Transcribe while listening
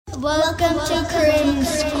Welcome to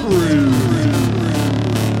Crim's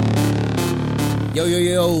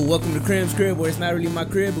Yo, welcome to Crim's Crib, where it's not really my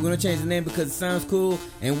crib. We're going to change the name because it sounds cool.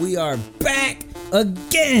 And we are back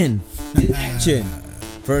again in action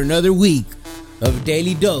for another week of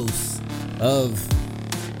Daily Dose of,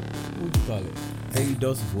 what would you call it? Daily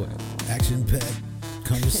Dose of what? Action-packed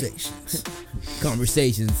conversations.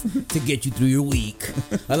 Conversations to get you through your week.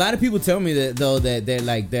 A lot of people tell me that though that they're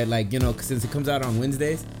like you know, since it comes out on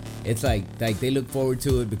Wednesdays, it's like they look forward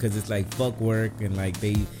to it because it's like fuck work and like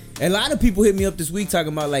a lot of people hit me up this week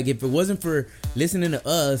talking about like if it wasn't for listening to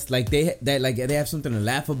us, like they have something to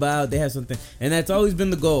laugh about, they have something, and that's always been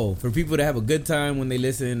the goal for people to have a good time when they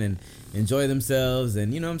listen and enjoy themselves,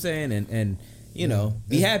 and you know what I'm saying, and you know,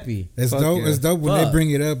 be happy. It's Fuck dope. yeah. It's dope when Fuck. they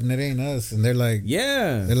bring it up and it ain't us, and they're like,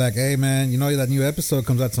 yeah, hey man, you know that new episode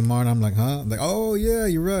comes out tomorrow, and I'm like, huh? I'm like, oh yeah,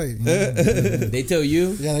 you're right. they tell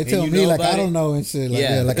you, Yeah, they and tell you me know like about I don't it? know and shit. Like,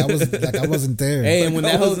 Yeah. yeah, like I wasn't there. Hey, and when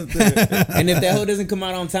that hoe, wasn't there. and if that hoe doesn't come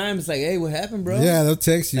out on time, it's like, hey, what happened, bro? Yeah, they'll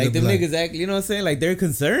text you. Like they'll them be niggas act, you know what I'm saying? Like they're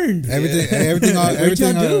concerned. everything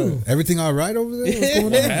do? everything all right over there? What's going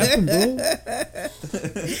on? What happened, bro?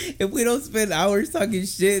 If we don't spend hours talking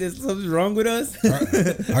shit, is something wrong with us?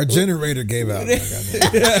 Our generator gave out.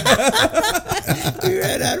 We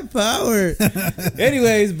ran out of power.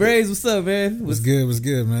 Anyways, Braves, what's up, man? What's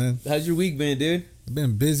good, man? How's your week been, dude? It's been a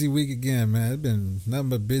busy week again, man. It's been nothing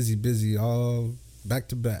but busy, all back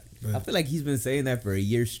to back. I feel like he's been saying that for a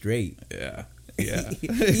year straight. Yeah.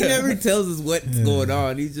 He never tells us what's going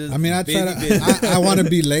on. He's just I mean, I try busy. to. I want to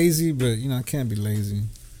be lazy, but you know, I can't be lazy.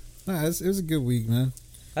 Nah, it was a good week, man.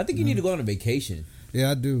 I think you need to go on a vacation.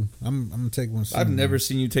 Yeah, I do. I'm gonna take one soon. I've never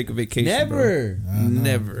seen you take a vacation. Never. Bro.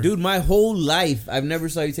 Never. Dude, my whole life, I've never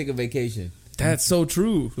saw you take a vacation. That's so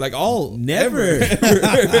true. Like Never.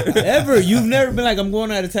 ever. Ever. You've never been like, I'm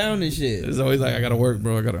going out of town and shit. It's always like I gotta work,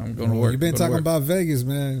 bro. I'm going to work. You've been Go to talking work. about Vegas,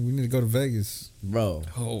 man. We need to go to Vegas. Bro,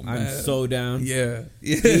 Oh, I'm man. so down. Yeah.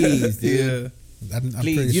 Please, dude. Yeah. I'm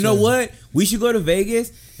Please. pretty You know sure. what? We should go to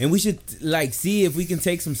Vegas and we should like see if we can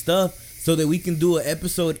take some stuff so that we can do an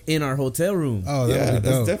episode in our hotel room. Oh, Yeah, that'd be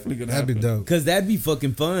that's dope. definitely gonna That'd be happen. dope. Cause that'd be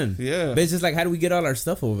fucking fun. Yeah. But it's just like, how do we get all our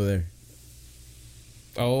stuff over there?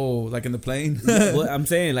 Oh, like in the plane? What I'm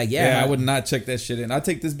saying, like, Yeah, I would not check that shit in. I'd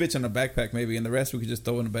take this bitch on a backpack maybe, and the rest we could just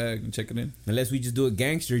throw in a bag and check it in. Unless we just do it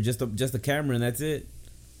gangster, just a camera and that's it.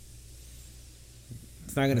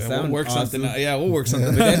 It's not gonna Yeah, sound we'll work awesome. something out. Yeah, we'll work something.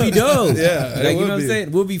 But that'd be dope. Yeah, it like, you would know what I'm be.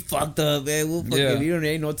 saying? We'll be fucked up, man. We'll fucking, Yeah. you know,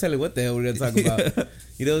 there ain't no telling what the hell we're gonna talk about.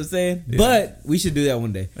 You know what I'm saying? Yeah. But we should do that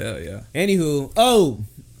one day. Yeah. Anywho,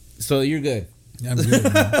 so you're good. Yeah, I'm good,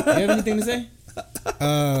 man. You have anything to say?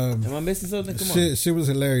 Am I missing something? Come on. Shit was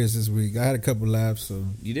hilarious this week. I had a couple laughs, so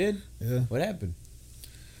You did? yeah. What happened?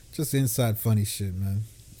 Just inside funny shit, man.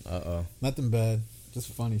 Uh-oh. Nothing bad. Just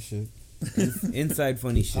funny shit. Inside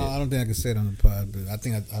funny shit. I don't think I can say it on the pod, but I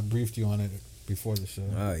think I briefed you on it before the show.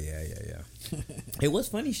 Oh, yeah. It was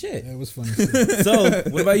funny shit. Yeah, it was funny shit. So,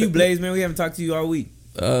 what about you, Blaze, man? We haven't talked to you all week.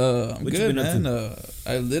 I'm What you good, been up man.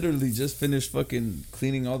 I literally just finished fucking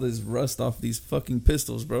cleaning all this rust off these fucking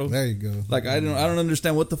pistols, bro. There you go. Like I don't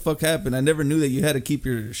understand what the fuck happened. I never knew that you had to keep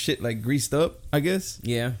your shit like greased up, I guess.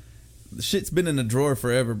 Yeah. The shit's been in a drawer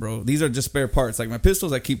forever, bro. These are just spare parts. Like my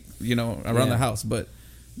pistols I keep, around Yeah. the house, but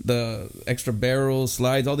the extra barrels,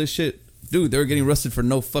 slides, all this shit, dude, they were getting rusted for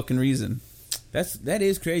no fucking reason. That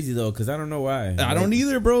is crazy, though, because I don't know why. I don't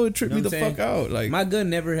either, bro. It tripped You know me what the I'm saying? fuck out. Like My gun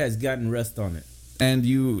never has gotten rust on it. and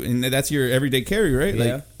that's your everyday carry, right?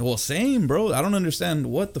 Yeah. Like, well, same, bro. I don't understand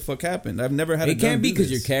what the fuck happened. I've never had a It gun can't be do because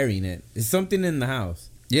this. you're carrying it. It's something in the house.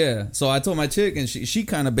 Yeah, so I told my chick, and she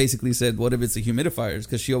kind of basically said, "What if it's the humidifiers?"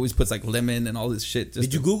 Because she always puts like lemon and all this shit.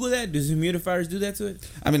 Did you Google that? Does humidifiers do that to it?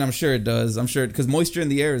 I mean, I'm sure it does. I'm sure because moisture in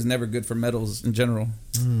the air is never good for metals in general.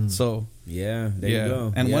 So Yeah, there yeah, you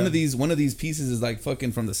go. and Yeah. one of these pieces is like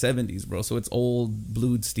fucking from the 70s, bro. So it's old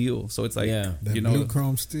blued steel. So it's like Yeah. That blue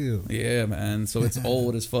chrome steel. yeah, man. So it's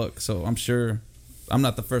old as fuck. So I'm sure I'm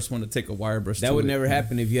not the first one to take a wire brush. That to would it. never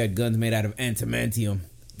happen if you had guns made out of antimantium.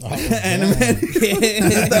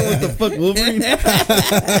 That was the fuck Wolverine.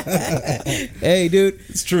 Hey, dude.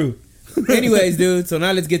 It's true. Anyways, dude. So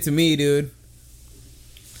now let's get to me, dude.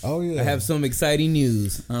 Oh yeah. I have some exciting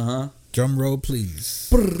news. Drum roll, please.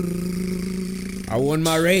 I won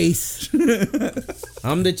my race.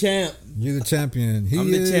 I'm the champ. You're the champion. He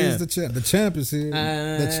I'm the is champ. the champ. The champ is here.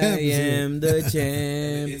 The champ I is here. am the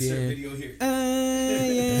champion. here. I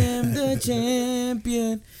am the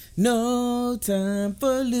champion. No time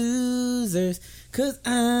for losers. 'Cause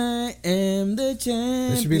I am the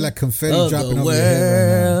champion. It should be like confetti of dropping the over your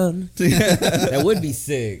head right world. That would be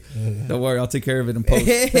sick. Don't worry, I'll take care of it in post.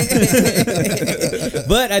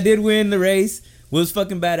 But I did win the race. It was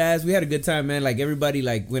fucking badass. We had a good time, man. Like everybody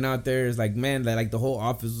like went out there. It's like, man, like the whole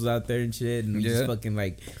office was out there and shit, and we just fucking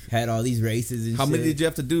like had all these races and How shit. many did you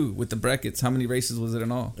have to do with the brackets? How many races was it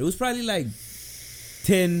in all? It was probably like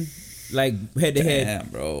 10 like head-to-head Damn,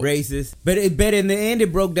 bro. races. But in the end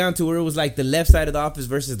it broke down to where it was like the left side of the office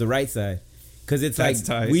versus the right side. Cause it's That's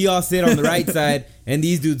like tight. we all sit on the right side and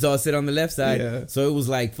these dudes all sit on the left side. Yeah. So it was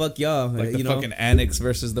like fuck y'all, Like the you know. fucking annex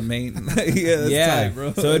versus the main. That's tight,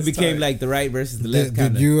 bro. So it That's became tight. like the right versus the left.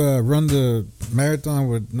 Did you run the marathon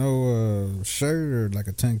with no shirt or like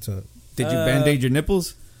a tank top? Did you band-aid your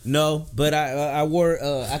nipples? No, but I wore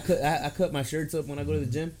I cut my shirts up when I go to the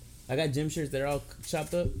gym. I got gym shirts that are all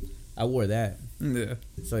chopped up. I wore that. Yeah.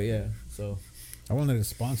 So yeah. So I wanted to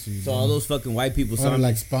sponsor you. so bro. all those fucking white people I saw wanted to me.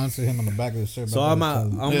 like sponsor him on the back of the shirt. So but I'm I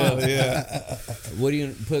out. was Yeah. What do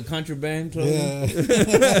you put contraband clothing? Yeah.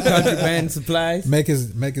 Contraband supplies. Make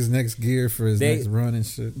his next gear for his They- next run and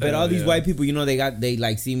shit. But all these Yeah. white people, you know, they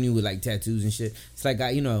like see me with like tattoos and shit. It's like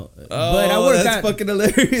but I Oh, work that's out. fucking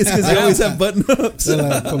hilarious because you always have button-ups. They're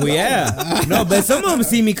like, Well, yeah, no, but some of them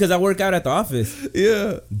see me because I work out at the office.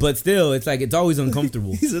 Yeah. But still, it's like it's always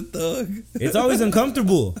uncomfortable. He's a thug. It's always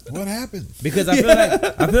uncomfortable what happened? because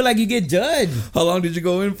I feel like you get judged. How long did you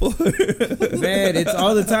go in for? Did Man, it's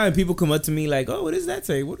all the time. People come up to me like, "Oh, what does that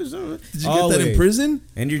say? What is that?" you get that in prison?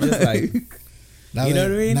 And you're just like, Now You know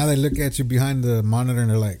what I mean? Now they look at you behind the monitor and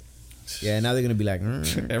they're like, yeah. Now they're gonna be like,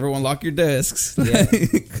 Everyone lock your desks. yeah,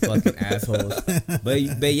 fucking assholes.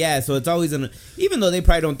 But yeah, so it's always even though they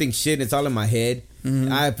probably don't think shit, it's all in my head.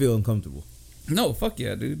 Mhm. I feel uncomfortable. No, fuck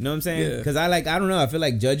yeah, dude. You know what I'm saying? Yeah. Because I don't know. I feel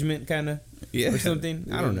like judgment kind of Yeah. or something.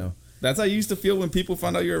 I don't know. That's how you used to feel when people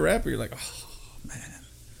found out you're a rapper. You're like, oh man,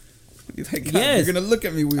 you're like, God, Yes. you're gonna look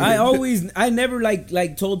at me weird. I never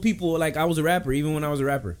like told people like I was a rapper, even when I was a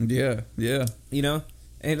rapper. yeah, yeah. You know,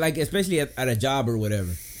 and like especially at a job or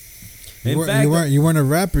whatever. you weren't a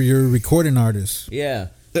rapper, you're a recording artist. Yeah.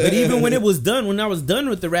 But even when it was done, when I was done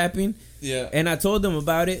with the rapping, Yeah. and I told them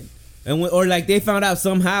about it, or like they found out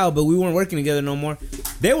somehow, but we weren't working together no more.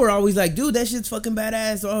 They were always like, "Dude, that shit's fucking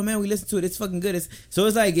badass." Oh man, we listened to it. It's fucking good. So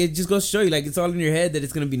it's like it just goes to show you, like it's all in your head that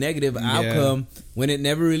it's gonna be negative outcome when it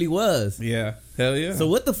never really was. Yeah. Hell yeah. So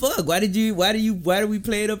what the fuck? Why did we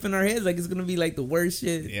play it up in our heads like it's gonna be like the worst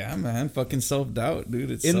shit yeah, man. Fucking self-doubt, dude.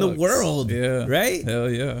 It in the sucks. world? Yeah. Right? Hell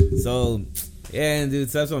yeah. So, yeah, dude,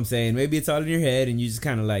 so that's what I'm saying. Maybe it's all in your head and you just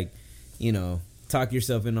kind of like, talk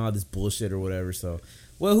yourself into all this bullshit or whatever. So,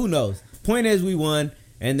 well, who knows? Point is, we won,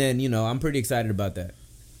 and then, I'm pretty excited about that.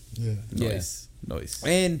 Yeah. Nice. Nice.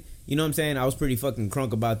 And, you know what I'm saying? I was pretty fucking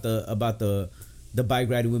crunk about the bike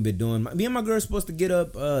riding we've been doing. Me and my girl are supposed to get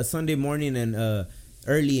up Sunday morning and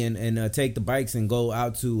early and take the bikes and go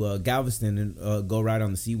out to Galveston and go ride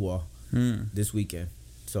on the seawall this weekend.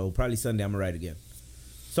 So, probably Sunday I'm going to ride again.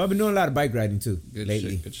 So I've been doing a lot of bike riding too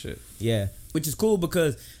lately. Good shit. Yeah, which is cool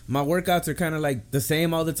because my workouts are kind of like the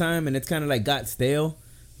same all the time, and it's kind of like got stale.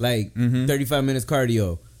 Like 35 minutes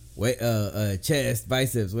cardio, chest,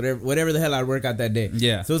 biceps, whatever the hell I work out that day.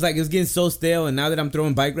 Yeah. So it's like it's getting so stale, and now that I'm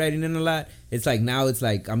throwing bike riding in a lot, it's like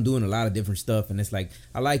I'm doing a lot of different stuff, and it's like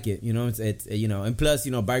I like it. It's and plus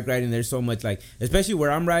bike riding, there's so much like, especially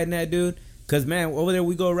where I'm riding at, dude. Cause man, over there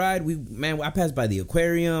we go ride. I pass by the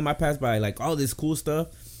aquarium. I pass by like all this cool stuff,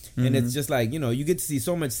 and it's just like you get to see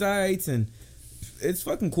so much sights, and it's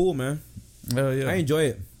fucking cool, man. Hell yeah. I enjoy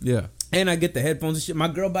it. Yeah. And I get the headphones and shit. My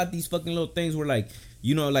girl bought these fucking little things where like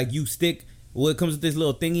like you stick. Well, it comes with this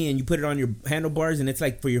little thingy, and you put it on your handlebars, and it's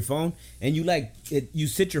like for your phone, and you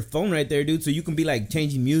sit your phone right there, dude, so you can be like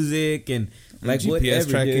changing music and like GPS whatever,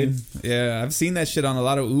 tracking. dude. Yeah, I've seen that shit on a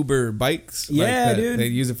lot of Uber bikes. Yeah, like that. dude. They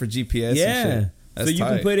use it for GPS. Yeah. And shit. That's So you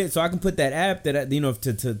tight. can put it. So I can put that app that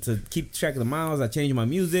to keep track of the miles. I change my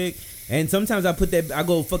music, and sometimes I put that. I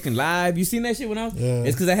go fucking live. You seen that shit when I was? Yeah.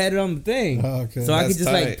 It's because I had it on the thing. Oh, okay. So I can That's just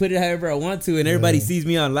tight. like put it however I want to, and everybody sees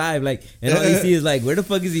me on live. Like, and all they see is like, where the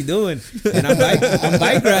fuck is he doing? And I'm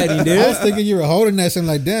bike riding, dude. I was thinking you were holding that shit. I'm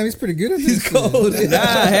like, damn, he's pretty good at this. He's cold. Nah,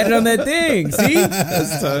 I had it on that thing. See,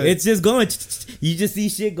 tight. it's just going. You just see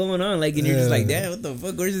shit going on, like, and you're just Yeah. like, damn, what the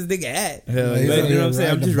fuck? Where's this nigga at? Hell He's yeah. But out you know here what I'm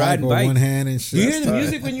saying? I'm the just bike riding with bike. one hand and Do you shit. hear the tight.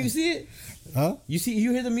 music when you see it? Huh? You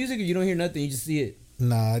hear the music, or you don't hear nothing? You just see it.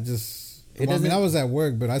 Nah, I just It Well, I mean, doesn't- I was at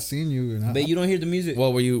work, but I seen you. And But you don't hear the music.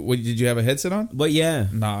 What were you? Did you have a headset on? But yeah.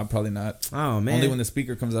 Nah, probably not. Oh man. Only when the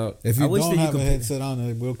speaker comes out. if I you wish that don't you have a could- headset on,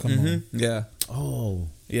 it will come on. Yeah, Oh.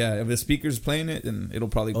 yeah. If the speaker's playing it, then it'll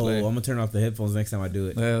probably Oh, play. I'm gonna turn off the headphones next time I do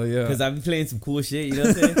it. Hell yeah. Cause I be playing some cool shit, you know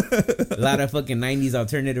what I'm saying? A lot of fucking 90s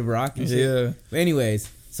alternative rock and shit. Yeah. But anyways,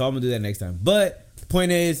 so I'm gonna do that next time. But the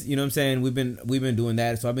point is, you know what I'm saying? We've been doing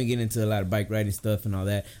that. So I've been getting into a lot of bike riding stuff and all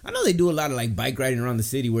that. I know they do a lot of like bike riding around the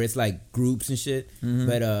city where it's like groups and shit.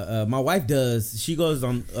 But my wife does. She goes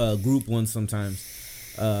on group ones sometimes.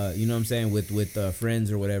 You know what I'm saying? With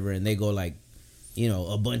friends or whatever, and they go like, you know,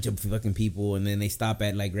 a bunch of fucking people, and then they stop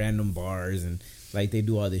at like random bars and like they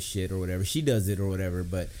do all this shit or whatever. She does it or whatever,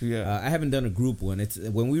 but Yeah. I haven't done a group one. It's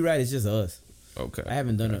when we ride, it's just us. Okay. I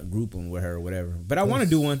haven't done a group one with her or whatever, but I want to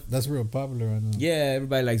do one. That's real popular right now. Yeah,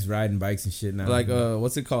 everybody likes riding bikes and shit now. Like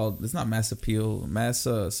what's it called? It's not Mass Appeal, Mass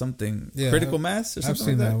something. Yeah, Critical Mass or I've something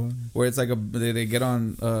seen like that that. one. Where it's like they get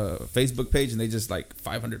on Facebook page and they just like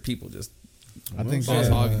 500 people just. I think Balls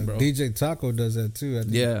hogging, bro. DJ Taco does that too. I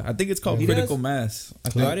think. Yeah, I think it's called He Critical does? Mass. I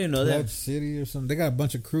Oh, think. I didn't know Clutch that. City or something. They got a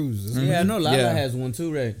bunch of crews. Yeah, I know Lala Yeah. has one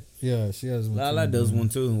too, right? Yeah, she has one. Lala too. does one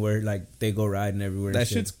too, where like they go riding everywhere. and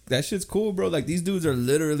shit. That shit's cool, bro. Like these dudes are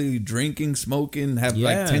literally drinking, smoking, have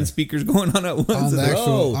Yeah. like 10 speakers going on at once. on the and they're-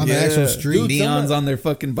 actual on the Yeah. actual street. Dude, some Neons of- on their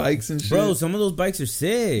fucking bikes and shit. Bro, some of those bikes are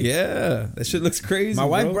sick. Yeah, that shit looks crazy. My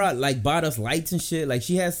wife bro. bought us lights and shit. Like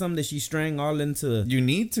she has some that she strang all into. You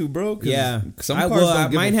need to, bro. 'cause Yeah, some cars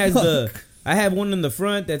don't give mine a has fuck. I have one in the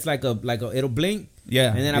front that's like a it'll blink.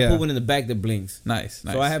 Yeah, And then I yeah. put one in the back that blinks. Nice.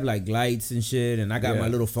 So I have like lights and shit, and I got Yeah. my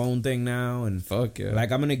little phone thing now, and Fuck yeah.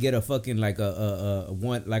 like I'm gonna get a fucking like a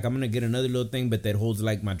one, like I'm gonna get another little thing, but that holds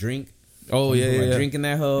like my drink. Oh yeah, Put my yeah. drink in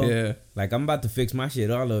that hole. Yeah. Like I'm about to fix my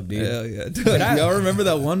shit all up, dude. Hell yeah. Dude, But I- y'all remember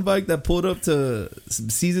that one bike that pulled up to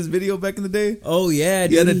Caesar's video back in the day? Oh yeah,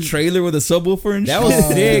 He had a dude. trailer with a subwoofer and That shit. was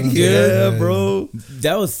sick, dude. Yeah, bro.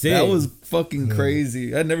 That was sick. That was fucking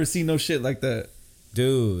crazy. I'd never seen no shit like that.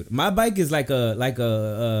 dude. My bike is like a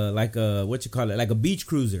what you call it, like a beach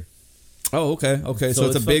cruiser. Oh, okay. Okay. So So,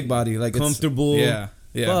 it's a it's big fucking body. Like comfortable. It's, yeah.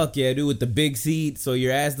 Yeah. Fuck yeah, dude, with the big seat so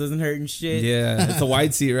your ass doesn't hurt and shit. Yeah. It's a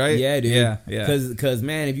wide seat, right? Yeah, dude. Yeah. Yeah. Cause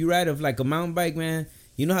man, if you ride like a mountain bike, man,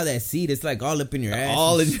 you know how that seat it's like all up in your ass.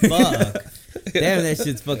 All and in your- fuck. Damn, that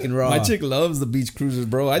shit's fucking raw. My chick loves the beach cruisers,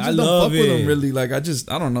 bro. I just I don't love fuck with it. them really. Like I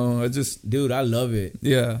don't know. I just Dude, I love it.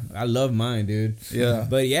 yeah. I love mine, dude. Yeah.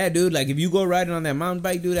 But yeah, dude, like if you go riding on that mountain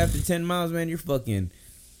bike, dude, after 10 miles, man, you're fucking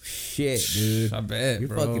shit, dude. I bet, Your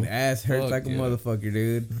bro. fucking ass hurts Fuck like a yeah. motherfucker,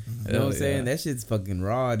 dude. You know Hell what I'm saying? yeah. That shit's fucking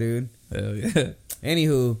raw, dude. Hell yeah.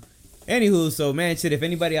 Anywho, so man, shit, if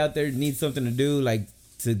anybody out there needs something to do, like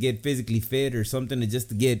to get physically fit or something to just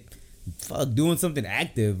to get doing something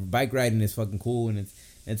active, bike riding is fucking cool and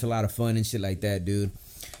it's a lot of fun and shit like that, dude.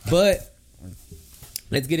 But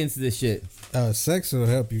let's get into this shit. Sex will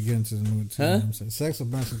help you get into the mood too. Huh? You know what I'm saying? Sex will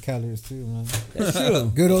burn some calories too, man. That's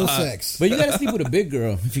true. Good old sex. But you gotta sleep with a big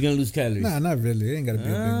girl if you're gonna lose calories. Nah, not really. It ain't gotta be a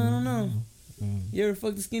big I don't one. know. You ever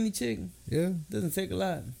fucked a skinny chick? Yeah. Doesn't take a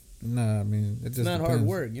lot. Nah, I mean it just It's not hard depends.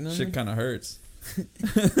 work, you know what I Shit mean? kind of hurts.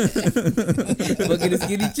 Fucking a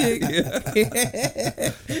skinny chick. Shit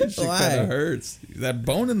kind Why? of hurts. That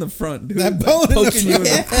bone in the front, dude. That bone in the poking you in the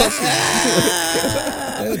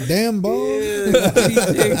That damn bone. Skinny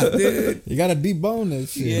chicks, dude. You gotta debone that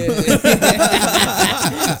shit. Yeah.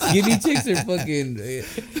 Skinny chicks are fucking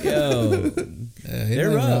yo. Ain't They're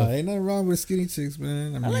nothing rough. wrong- Ain't nothing wrong with skinny chicks,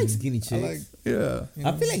 man. I like skinny chicks. I like, Yeah. you know,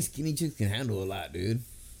 I feel like skinny chicks can handle a lot, dude.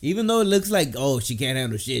 Even though it looks like, oh, she can't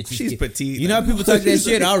handle shit. She's petite. You know how people talk that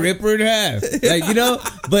shit? I'll rip her in half. Like, you know?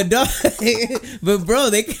 But no, but bro,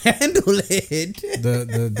 they can handle it.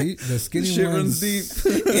 the skinny Shit ones. runs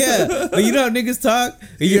deep. Yeah. But you know how niggas talk?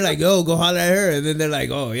 And you're like, oh, go holler at her. And then they're like,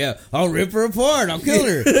 oh, yeah, I'll rip her apart. I'll kill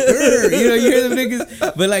her. You know, you hear them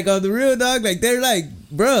niggas. But like on the real dog, like they're like,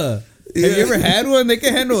 bruh, have you ever had one? They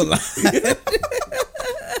can handle a lot.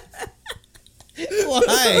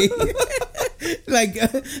 Why?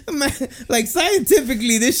 like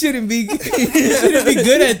scientifically, this shouldn't be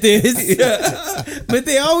good at this. But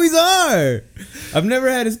they always are. I've never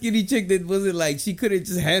had a skinny chick that wasn't like she couldn't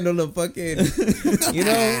just handle a fucking, you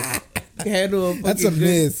know, handle a fucking. That's a good-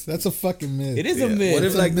 myth. That's a fucking myth. It is Yeah. a myth. What if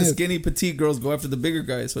It's a like the myth. skinny petite girls go after the bigger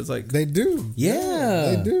guys? So it's like They do.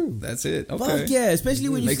 Yeah, They do. that's it. Okay. Fuck yeah, especially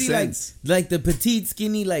when you Makes see sense. like the petite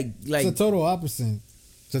skinny like It's a total opposite.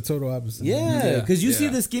 It's a total opposite. yeah, because you see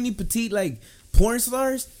Yeah. the skinny petite like porn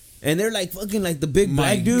stars. And they're like fucking like the big My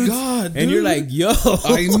black dudes. God, and you're dude. like, yo.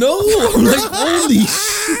 I know. I'm like, holy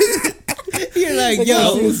shit. You're You're like, They yo,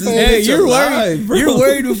 gotta see his face. hey, Bitch you're alive, worried. bro. You're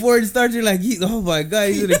worried before it starts. You're like, oh my god,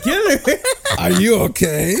 he's gonna kill her. Are you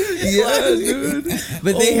okay? Yeah, dude.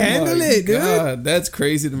 But they handle my it, dude. God, that's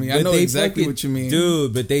crazy to me. I But know they exactly fucking- what you mean,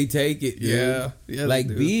 dude. But they take it, dude. Yeah, yeah, like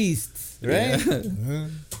they do. beasts, right? Yeah.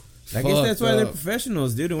 I guess that's why they're Fucked up.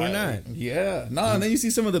 professionals, dude, and we're not. Yeah, no, and then you see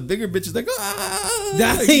some of the bigger bitches like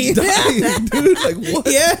Dying. dying, dude. Like what?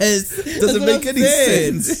 Yes, Doesn't make any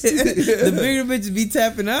sense. The bigger bitches be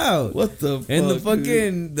tapping out. What the fuck? And the dude?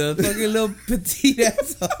 fucking little petite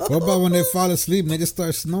asshole. What about when they fall asleep and they just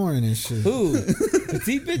start snoring and shit? Who?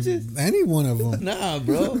 Petite bitches? Any one of them. Nah,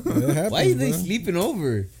 bro. It happens, Why are they bro. sleeping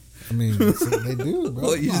over? I mean, they do, bro.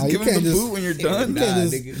 Well, you just Nah, give them can't the just- boot when you're You, done. Nah, can't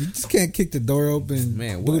just, nigga. you just can't kick the door open and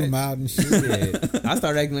Man, boot what? them out and shit. Shit. I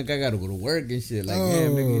start acting like I gotta go to work and shit. Like, Oh,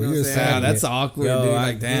 damn, nigga, you know what I'm you're saying? sad. Yeah, that's awkward, Yo, dude. I-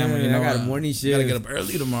 Like, damn, yeah, you know, I got a morning shift. Gotta get up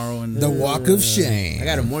early tomorrow and The walk of shame. I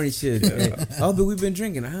got a morning shift. Oh, but we've been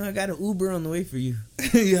drinking. I got an Uber on the way for you.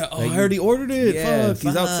 yeah. Oh, Like, I already ordered it. Yeah, fuck,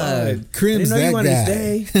 he's fuck. outside. Crim's I didn't know you that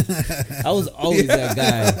wanted guy. to stay. I was always that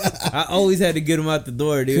guy. I always had to get him out the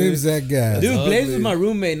door, dude. Crim's that guy. Dude, That's Blaze ugly. was my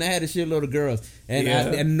roommate, and I had a shitload of girls, and Yeah.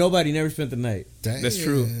 and nobody never spent the night. Damn. That's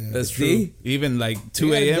true. That's true. See? Even like 2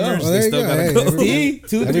 You gotta go. a.m.ers, Well, they there you still go. gotta Hey, go. everybody- See, 2,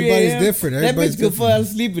 3 Everybody's a.m. different. That Everybody's bitch could fall different.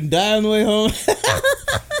 asleep and die on the way home.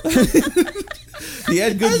 He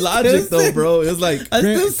had good logic though, bro. It was like I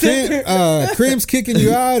still sit there. Crim's kicking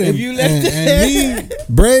you out, and, If you left and me,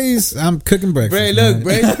 Braze, I'm cooking breakfast. Bray, man. look,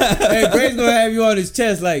 Bray. Hey, Bray's gonna have you on his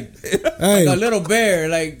chest like Hey, a little bear,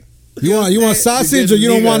 like. you want sausage or you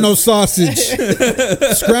don't want no sausage?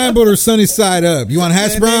 Scrambled or sunny side up? You want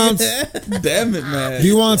hash browns? damn it, man. Do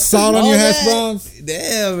you want salt on All your hash that. browns?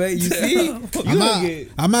 Damn, man, you see? You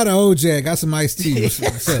I'm out of OJ. I got some iced tea.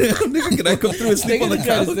 What's up? Nigga, can I come through and sleep on the Niggas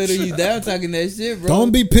trying to couch? settle you down talking that shit, bro.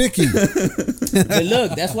 Don't be picky. But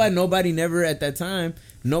look, that's why nobody never at that time.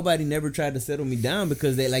 Nobody never tried to settle me down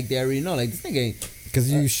because they already know like this nigga ain't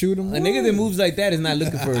Because you shoot them. a nigga that moves like that is not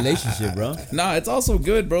looking for a relationship, bro. Nah, it's also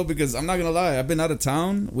good, bro, because I'm not gonna lie. I've been out of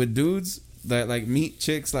town with dudes that like meet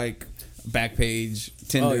chicks like Backpage,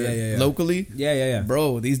 Tinder, Oh, yeah. locally. Yeah.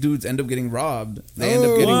 Bro, these dudes end up getting robbed. They end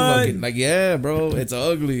up Oh. getting What? fucking like, yeah, bro. It's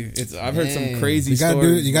ugly. I've heard some Dang. crazy You gotta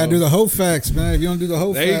stories. do. You gotta bro. do the hoe facts, man. If you don't do the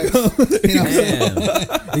hoe There you facts, go. you know what I'm saying?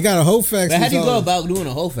 Damn. You got a hoe facts. But how do you is go all- about doing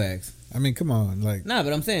a whole fax? I mean, come on, like. Nah,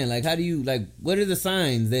 but I'm saying like, how do you like? What are the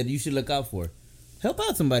signs that you should look out for? Help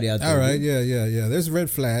out somebody out there. All right, dude. yeah. There's red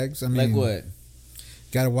flags. I mean, Like what?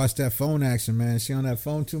 Gotta watch that phone action, man. She on that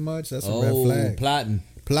phone too much. That's a red Oh, flag. plotting.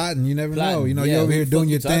 Plotting, you never Plotting. know. You know, Yeah, you're over who here the doing fuck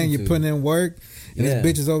your you talking thing. You're to? putting in work, and Yeah.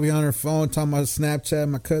 this bitch is over here on her phone talking about Snapchat.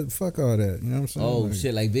 My cousin, fuck all that. You know what I'm saying? Oh like,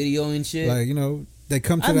 shit, like video and shit. Like you know, they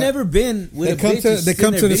come to. I've that, never been with They a come bitch to. that's They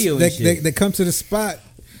come to sitting the. there videoing They, shit. they come to the spot.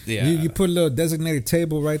 Yeah, You put a little designated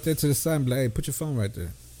table right there to the side and be like, hey, put your phone right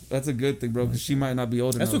there. that's a good thing, bro, because she might not be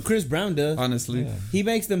old That's what enough. Chris Brown does. Honestly, He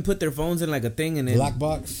makes them put their phones in like a thing, and then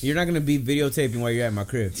Lockbox. you're not gonna be videotaping while you're at my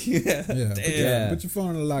crib. yeah. Yeah. Put your, Yeah. put your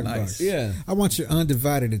phone in the lockbox. Nice. Yeah, I want your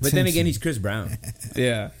undivided attention. but then again, he's Chris Brown.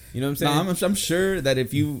 Yeah. You know what I'm No, saying? I'm sure that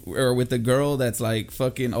if you are with a girl that's like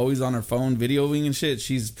fucking always on her phone videoing and shit,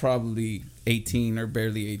 she's probably 18 or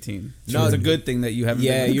barely 18. So No, it's a good thing that you haven't.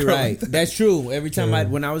 Yeah, been with a you're girl right. like that. That's true. Every time Yeah.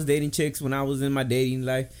 when I was dating chicks, when I was in my dating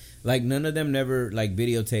life, like none of them never like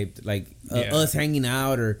videotaped like Yeah. us hanging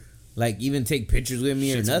out or like even take pictures with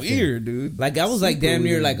me Shit's or nothing. weird, dude. Like I was like Super damn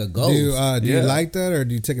near weird. like a Do ghost. you, do you Yeah. like that or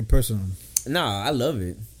do you take it personal? Nah, I love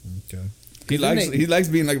it. Okay. He then likes they- he likes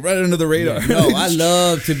being like right under the radar. No, I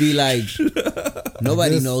love to be like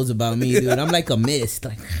nobody This- knows about me, dude. I'm like a mist,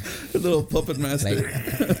 like a little puppet master.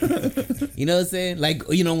 you know what I'm saying? Like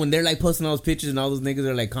you know when they're like posting all those pictures and all those niggas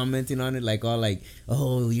are like commenting on it, like all like,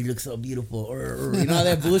 oh, you look so beautiful, or you know all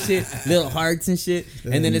that bullshit, little hearts and shit,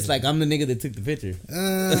 and then it's like I'm the nigga that took the picture. You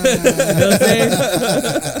know what I'm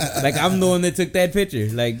saying? Like I'm the one that took that picture.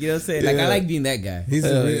 Like you know what I'm saying? Like I Yeah. like being that guy. He's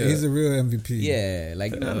Hell a real, yeah. he's a real MVP. Yeah,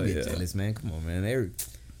 like you know, don't Hell get yeah. jealous, man. Come on, man.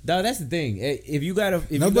 Dog, that's the thing. If you got if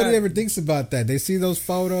Nobody you got, ever thinks about that. They see those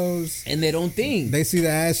photos, and they don't think, they see the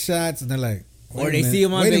ass shots, and they're like, Or wait a they minute, see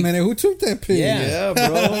him on Wait a vac- minute, who took that picture? Yeah. Yeah,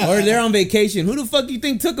 bro. or they're on vacation. Who the fuck you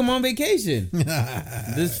think took them on vacation?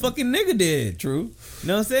 This fucking nigga did. True. You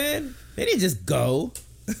know what I'm saying? They didn't just go.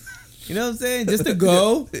 You know what I'm saying? Just to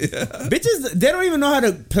go. Bitches, they don't even know how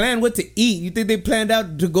to plan what to eat. You think they planned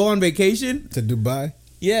out to go on vacation? To Dubai.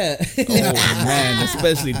 Yeah. Oh man,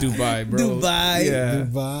 especially Dubai, bro. Dubai. Yeah.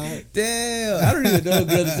 Dubai. Damn. I don't even know if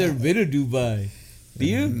brother's ever been to Dubai. Do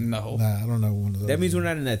you? No. Nah, I don't know one of those. That means we're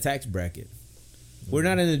not in that tax bracket. We're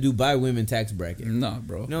not in the Dubai women tax bracket. You Nah,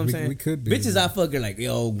 bro. know what I'm saying? We could be. Bitches I fuck are like,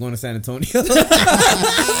 yo, I'm going to San Antonio.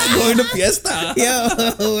 Going to fiesta. Yo,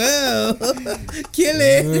 well, kill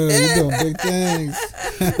it. You doing big things.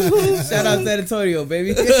 Shout out San Antonio,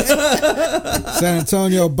 baby. San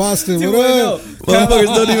Antonio, Boston, what 2-1-0. up?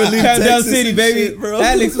 Motherfuckers don't even leave Countdown Texas City, and baby. shit, bro.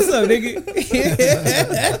 Alex, what's up, nigga?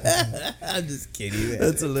 I'm just kidding, man.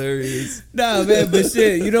 That's hilarious. Nah, man, but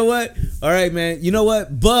shit, you know what? All right, man. You know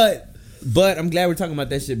what? But I'm glad we're talking about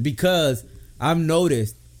that shit because I've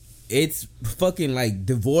noticed it's fucking like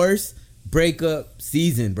divorce breakup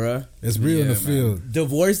season, bruh. It's real in the Yeah, man. field.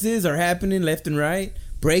 Divorces are happening left and right.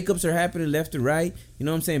 Breakups are happening left and right. You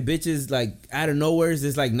know what I'm saying? Bitches like out of nowhere,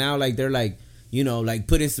 it's like now like they're like, you know, like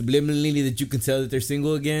putting subliminally that you can tell that they're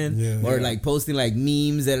single again, Yeah. or like posting like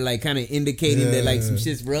memes that are like kind of indicating that like some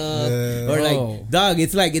shit's rough, Yeah. or Bro. like dog,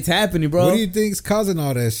 it's like it's happening, bro. What do you think's causing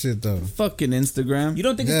all that shit though? Fucking Instagram. You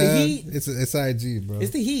don't think it's the heat? It's IG, bro.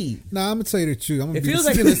 It's the heat. Nah, I'm gonna tell you the truth. It feels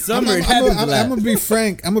like in the summer it happens a lot. I'm gonna be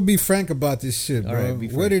frank. I'm gonna be frank about this shit, All bro. right, be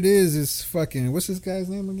frank. What it is fucking. What's this guy's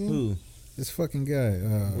name again? Who? This fucking guy.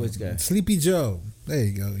 Which guy? Sleepy Joe. There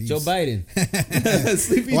you go. Joe Biden.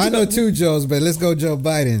 Sleepy Well, I know Joe. two Joes, but let's go Joe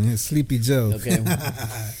Biden. It's Sleepy Joe. Okay.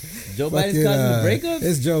 Joe Biden's Fucking, causing the breakups?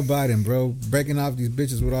 It's Joe Biden, bro. Breaking off these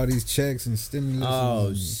bitches with all these checks and stimulus. Oh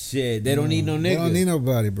and, shit! They don't need no niggas. They don't need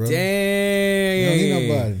nobody, bro. Damn. They don't need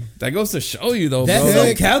nobody. That goes to show you, though, That's bro. so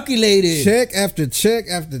Check. calculated. Check after check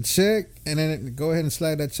after check, and then go ahead and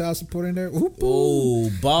slide that child support in there. Whoop, Oh,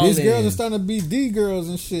 balling. these girls are starting to be D girls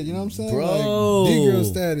and shit. You know what I'm saying, Bro. Like, D girl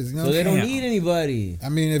status. You know, So what they I'm don't saying? need anybody. I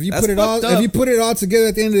mean, if you That's put it all, fucked up. if you put it all together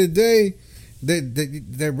at the end of the day,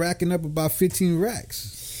 they're racking up about 15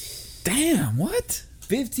 racks. Damn, what?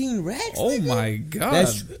 15 racks? Oh, nigga? my God.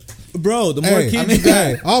 That's bro. The more Hey, kids you got,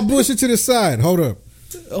 hey, all bullshit to the side. Hold up.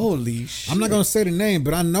 Holy shit. I'm not gonna say the name,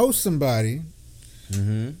 but I know somebody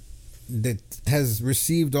Mhm. that has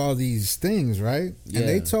received all these things, right? Yeah. And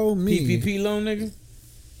they told me PPP loan, nigga.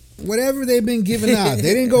 whatever they've been giving out,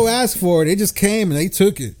 they didn't go ask for it. They just came and they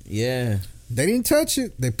took it. Yeah. They didn't touch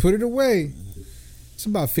it. They put it away. It's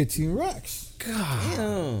about 15 racks. God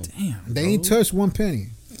Damn. damn. They ain't touched one penny.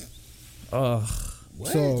 Ugh.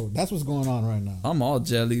 What? So that's what's going on right now. I'm all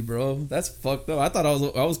jelly, bro. That's fucked up. I thought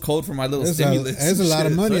I was cold for my little There's stimulus. a lot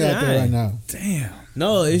of shit. money So out did there I. right now. Damn.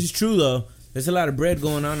 No, it's true though. There's a lot of bread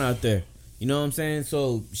going on out there. You know what I'm saying?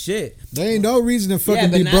 So shit. There ain't no reason to Yeah,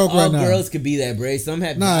 fucking but be not broke all right now. girls could be that brave. Some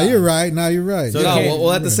have. Nah, jobs. you're right. Nah, you're right. So No, okay.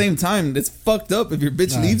 well, at the same time, it's fucked up if your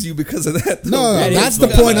bitch Nah. leaves you because of that. No, That is that's the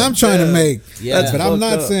fucked point up. I'm trying to make. Yeah. But I'm fucked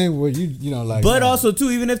not up. saying well, you know, like. But nah. also too,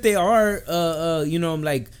 even if they are, you know,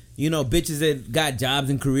 like, you know, bitches that got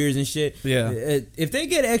jobs and careers and shit. Yeah. If they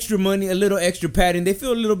get extra money, a little extra padding, they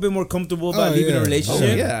feel a little bit more comfortable about Oh, leaving yeah. a Oh,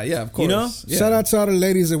 relationship. yeah, of course. You know? Yeah. Shout out to all the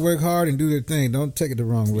ladies that work hard and do their thing. Don't take it the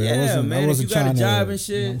wrong way. Yeah, man. If you got a trying to- job and you know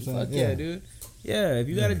shit, what I'm saying? fuck yeah, dude. Yeah, if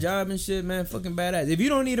you got a job and shit, man, fucking badass. If you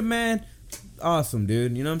don't need a man, awesome,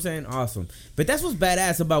 dude. You know what I'm saying? Awesome. But that's what's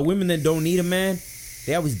badass about women that don't need a man.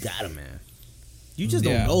 They always got a man. You just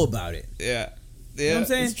Yeah. don't know about it. Yeah. You know what I'm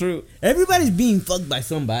saying? It's true. Everybody's being fucked by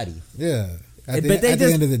somebody. Yeah. At, But the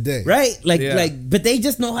end of the day. Right? Yeah. But they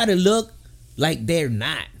just know how to look like they're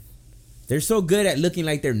not. They're so good at looking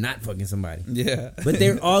like they're not fucking somebody. Yeah. But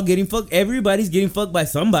they're all getting fucked. Everybody's getting fucked by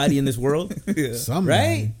somebody in this world. yeah. Somebody.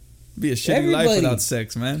 Right? Be a shitty life Everybody. without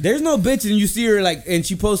sex, man. There's no bitch and you see her like, and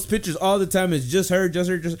she posts pictures all the time. It's just her,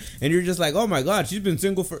 and you're just like, oh my god, she's been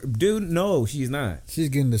single for, dude. No, she's not. She's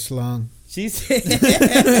getting the slung. She's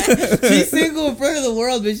she's single in front of the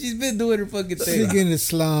world, but she's been doing her fucking She's thing. getting the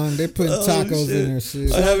slung. They putting Oh, tacos shit. in her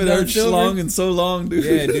shit. I haven't Down heard silver? schlong in so long, dude.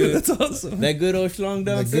 Yeah, dude. That's awesome. That good old schlong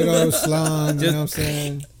down. The good old slung. You Just- know what I'm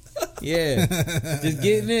saying? Yeah, just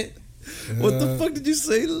getting it. What the fuck did you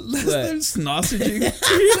say last What? time? Snossaging? What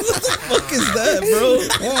the fuck is that, bro?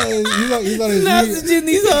 Yeah, he's on his Sausage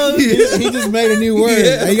these hoes. he just made a new word.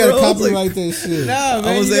 Yeah, you gotta bro, I was like- copyright that shit. Nah, man,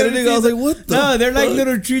 I was you never editing. seen I was the- like, what the No, they're like fuck?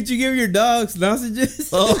 little treats you give your dogs. Sausages.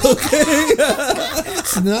 Oh, okay.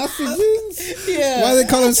 Snossagens? Yeah. Why they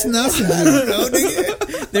call them snossagens? No,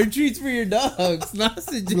 nigga. They're treats for your dogs.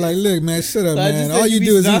 Sausages. Like, look, man, shut up, So I man. just said All you you be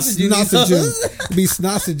do is eat snossaging these snossaging. Be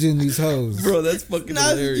snossaging these hoes. Bro, that's fucking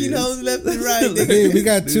hilarious. Sausage hoes left and right. Hey, Nigga. we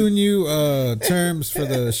got two new terms for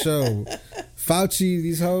the show. Fauci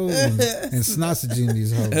these hoes and snossaging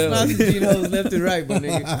these hoes. Sausage hoes left and right, my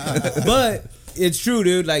nigga. But it's true,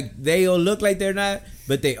 dude. Like they'll look like they're not,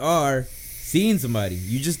 but they are seeing somebody.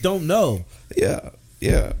 You just don't know. Yeah,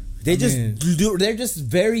 yeah. They just mean- do. They're just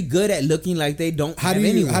very good at looking like they don't How have do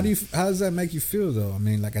you anyone. how does that make you feel though? I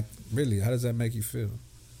mean, like, really, how does that make you feel?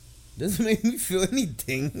 Doesn't make me feel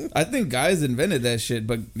anything. I think guys invented that shit,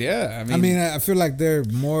 but yeah, I feel like they're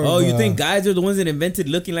more. Oh, of, you think guys are the ones that invented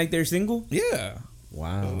looking like they're single? yeah.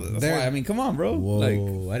 Wow. That's why, come on, bro. Whoa,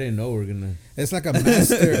 Like, I didn't know we were gonna. It's like a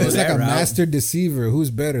master. It's like that a route. master deceiver. Who's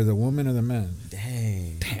better, the woman or the man?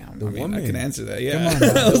 Dang. damn, The I woman. can answer that. Yeah, Come on,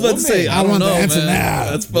 man. I was about The to say, woman. I I don't want know, the answer man.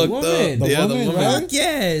 now. That's The fucked woman. up. The Yeah, the woman, woman. right? Fuck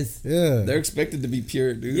yes. Yeah, They're expected to be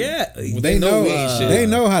pure, dude. Yeah. they know. we ain't shit. They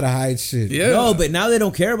know how to hide shit. Yeah. No, but now they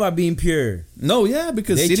don't care about being pure. No, yeah,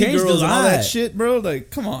 because They city changed a girls and all that lot. shit, bro. Like,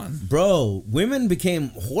 come on. Bro, women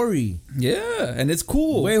became hoary. Yeah, and it's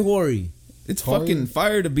cool. Way hoary. It's Hoary? fucking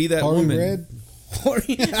fire to be that Hoary woman. Red,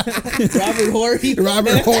 Hoary. Robert Hoary.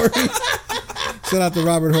 Robert Horry. Shout out to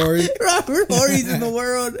Robert Horry. Robert Hoary's in the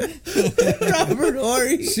world. Robert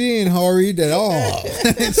Hoary. She ain't horried at all.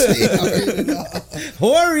 She ain't horried at all.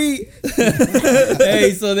 Hoary.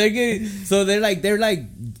 Hey, so they're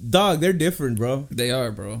like, dog, they're different, bro. They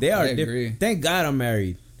are, bro. They are I agree. different. Thank God I'm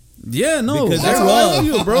married. Yeah, no, Because that's they're how I rough.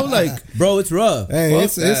 feel, bro. Like, Bro, it's rough. Hey, Fuck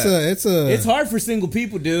it's It's hard for single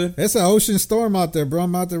people, dude. an ocean storm out there, bro.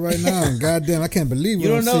 I'm out there right now, and goddamn, I can't believe what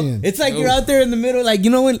You I'm don't know. seeing. It's like you're out there in the middle, like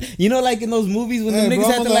like in those movies when Hey, the niggas bro,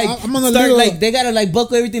 have I'm to on the- like I'm on the start little- like they gotta like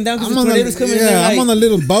buckle everything down because the tornadoes coming. yeah, I'm on a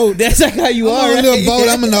little boat. That's like how you I'm are. on a right? little boat.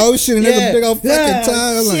 I'm in the ocean, and there's a big old fucking Yeah,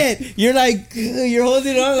 tide. I'm like, shit, you're like you're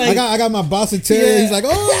holding on like I got my boss terrier. Yeah. He's like,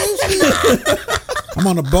 oh shit. I'm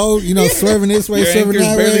on a boat, swerving this way, your swerving anchor's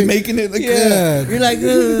that barely way, making it. Like, Yeah. You're like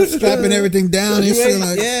strapping everything down and shit.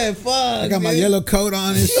 Like, yeah, fuck. I got my dude. yellow coat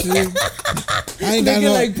on and shit. I ain't got Looking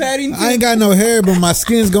no, like Paddington. I ain't got no hair, but my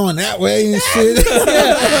skin's going that way and shit.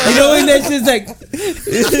 Yeah. You know when that shit's like.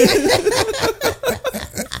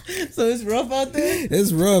 So it's rough out there.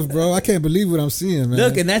 It's rough, bro. I can't believe what I'm seeing, man.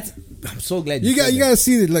 Look, and that's. I'm so glad you said that. gotta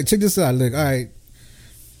see it. Like, check this out. Look, all right.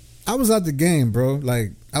 I was out the game, bro.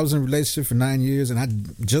 Like, I was in a relationship for 9 years, and I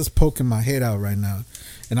just poking my head out right now,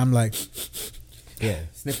 and I'm like, Yeah,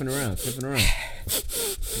 sniffing around.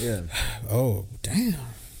 Yeah. oh damn,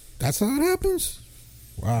 that's how it happens.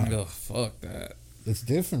 Wow, oh, fuck that. it's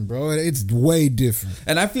different, bro. It's way different.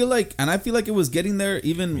 And I feel like it was getting there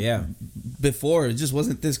even before. It just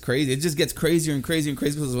wasn't this crazy. It just gets crazier and crazier and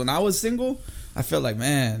crazier. Because when I was single, I felt like,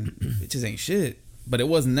 man, it just ain't shit. But it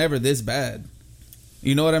was never this bad.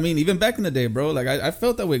 You know what I mean? Even back in the day, bro. Like I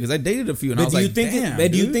felt that way because I dated a few, and I was like, damn.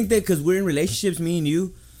 do you think that because we're in relationships, me and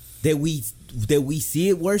you, that we see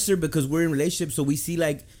it worser because we're in relationships, so we see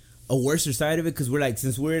like a worser side of it because we're like,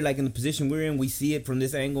 since we're like in the position we're in, we see it from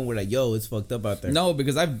this angle and we're like, yo, it's fucked up out there. No,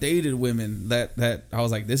 because I've dated women that I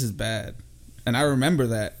was like, this is bad, and I remember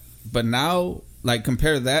that. But now, like,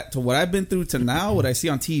 compare that to what I've been through to now, what I see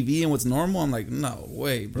on TV and what's normal. I'm like, no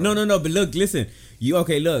way, bro. No. But look, listen.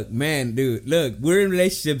 Look, man, dude. Look, we're in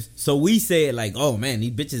relationships, so we say it like, oh man,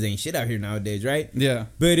 these bitches ain't shit out here nowadays, right? Yeah.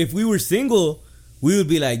 But if we were single, we would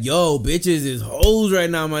be like, yo, bitches is hoes right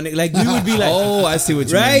now, my nigga. Like we would be like, Oh, I see what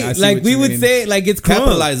you mean. I right? see Like what we you would mean. say it like it's crunk.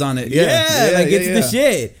 Capitalize on it. Yeah. It's the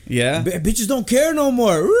shit. Yeah. Bitches don't care no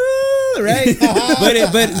more. Woo, right?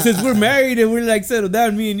 but since we're married and we're like settled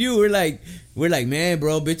down, me and you, we're like, man,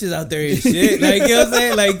 bro, bitches out there is shit. Like, you know what I'm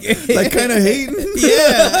saying? Like kind of hating.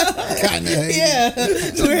 Yeah. Kind of. Yeah.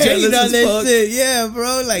 We're hating on Jealous as that fuck. shit. Yeah,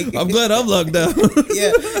 bro. Like, I'm glad I'm locked down.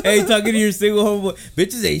 yeah. Hey, talking to your single homeboy.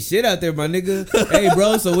 Bitches ain't shit out there, my nigga. Hey,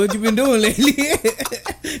 bro, so what you been doing lately?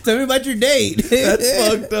 Tell me about your date. That's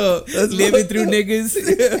fucked up. That's Living through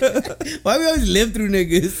niggas. Why we always live through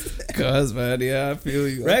niggas? Cause, man, yeah, I feel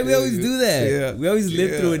you. Right? We always do that. Yeah. We always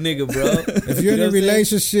live through a nigga, bro. If you're in You know what a I'm saying?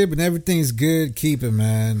 relationship and everything's good, keep it,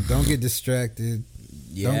 man. Don't get distracted.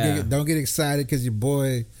 Yeah. Don't get excited because your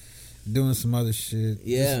boy doing some other shit.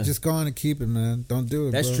 Yeah. Just go on and keep it, man. Don't do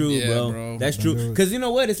it. That's bro. true, Yeah, bro. bro. That's Don't true. do it. Because you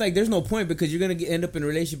know what? It's like there's no point because you're going to end up in a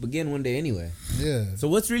relationship again one day anyway. Yeah. So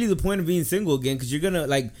what's really the point of being single again? Because you're going to,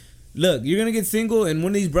 like, look, you're going to get single and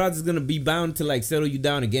one of these broads is going to be bound to, like, settle you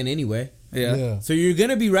down again anyway. Yeah. So you're going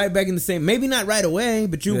to be right back in the same, maybe not right away,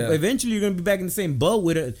 but Yeah. eventually you're going to be back in the same boat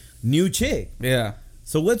with a new chick. Yeah.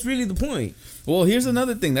 So what's really the point? Well, here's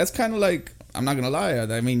another thing. That's kind of like, I'm not gonna lie.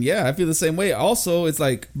 I mean, yeah, I feel the same way. Also, it's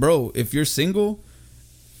like, bro, if you're single,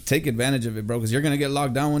 take advantage of it, bro, because you're gonna get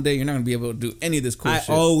locked down one day. You're not gonna be able to do any of this cool I shit.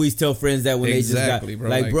 always tell friends that when Exactly, they just bro.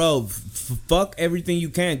 got, like, Like- bro, fuck everything you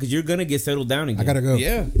can because you're going to get settled down again. I gotta go.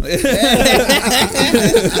 Yeah.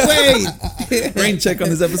 Wait. Rain check on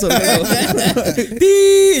this episode.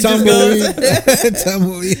 It just goes.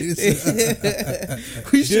 Tumbleweed.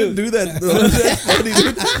 We should do that. Though. That's funny,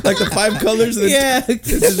 dude. Like the 5 colors. And Yeah. It's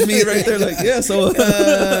just me right there. Like, yeah. So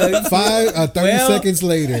 30 Well- seconds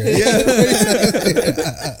later.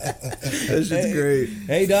 that shit's great.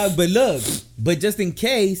 Hey, dog, but just in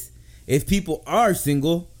case, if people are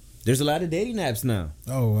single, There's a lot of dating apps now.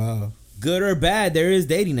 Oh wow. Good or bad, there is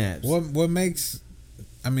dating apps. What makes?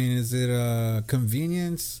 I mean, is it a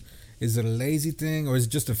convenience? Is it a lazy thing, or is it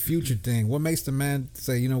just a future thing? What makes the man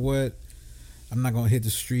say, you know what? I'm not gonna hit the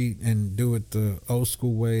street and do it the old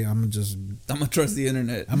school way. I'm gonna trust the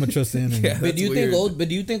internet. I'm gonna trust the internet. Yeah. But do you That's think weird.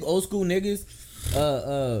 do you think old school niggas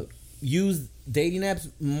use dating apps?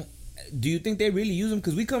 Do you think they really use them?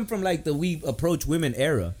 Because we come from like the we approach women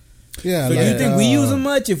era. Yeah. So like, do you think we use them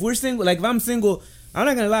much? If we're single, like if I'm single, I'm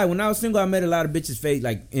not gonna lie. When I was single, I met a lot of bitches face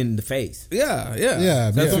like in the face. Yeah.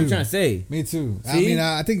 Yeah. That's me what I'm too. too. Say. Me too. I See? mean,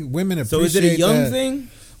 I think women appreciate. So is it a young that. thing?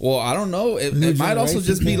 Well, I don't know. It New might also generation,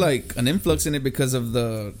 just be yeah. like an influx in it because of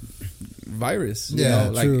the virus. You Yeah,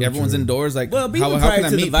 know? Like true, everyone's true. indoors. Like, Well, even how prior can I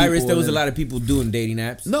to the meet virus, people there was a and lot of people doing dating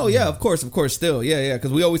apps. No, yeah, of course, still, yeah,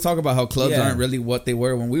 because we always talk about how clubs Yeah. aren't really what they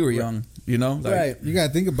were when we were young. You know, like, Right. You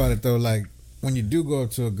gotta think about it though. Like when you do go up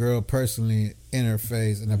to a girl personally in her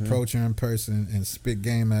face and approach her in person and spit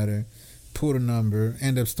game at her, pull the number,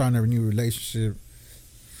 end up starting a new relationship,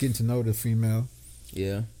 getting to know the female.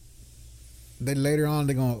 Yeah. Then later on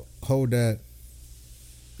they're gonna hold that.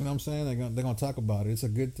 You know what I'm saying? They're gonna talk about it. It's a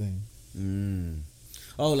good thing.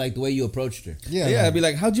 Oh, like the way you approached her. Yeah. yeah, like, I'd be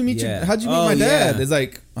like, how'd you meet Yeah. how'd you meet Oh, my dad? yeah. It's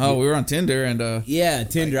like, oh, we were on Tinder and Yeah,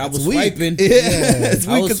 Tinder. I it's was weak. swiping. Yeah, it's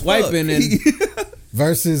I weak was as fuck. swiping and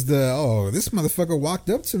versus this motherfucker walked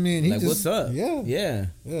up to me and he like, just what's up? Yeah. Yeah.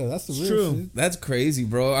 Yeah, that's the It's real true. shit. That's crazy,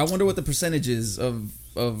 bro. I wonder what the percentage is of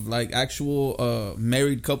like actual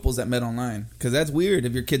married couples that met online. Because that's weird.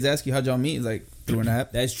 If your kids ask you how'd y'all meet, it's like through an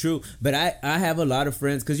app. That's true. But I have a lot of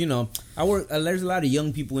friends because, you know, I work, there's a lot of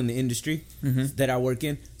young people in the industry that I work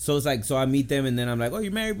in. So it's like, so I meet them and then I'm like, oh,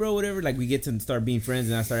 you're married, bro, whatever. Like we get to start being friends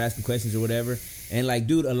and I start asking questions or whatever. And like,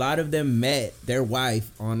 dude, a lot of them met their wife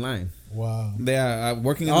online. Wow. Yeah,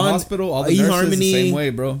 working in the On hospital, all the nurses eHarmony, the same way,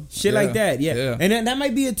 bro. Shit like that, yeah. yeah. And then that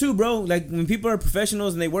might be it too, bro. Like when people are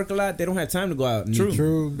professionals and they work a lot, they don't have time to go out. And meet.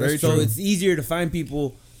 True. Very That's So true. it's easier to find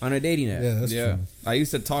people on a dating app. Yeah, that's Yeah, true. I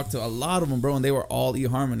used to talk to a lot of them, bro, and they were all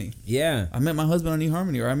eHarmony. Yeah. I met my husband on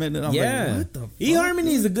eHarmony, or I met. I'm Yeah, like, what the fuck? eHarmony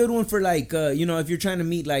is a good one for like you know, if you're trying to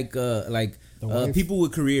meet like wife. people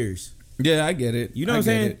with careers, Yeah, I get it. You know I what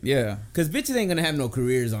I'm get saying? it. Yeah. because bitches ain't gonna have no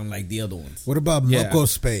careers on like the other ones. What about Yeah. Moco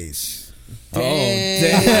Space?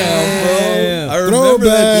 Damn, I remember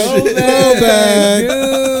that shit.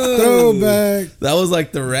 Throwback. That was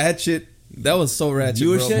like the ratchet. That was so ratchet, You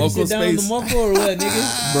were bro. shutting Moco shit down the Space. moco or what,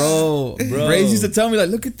 nigga? Bro, Bro. Braze used to tell me like,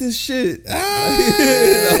 look at this shit.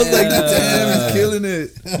 I was like, damn, he's killing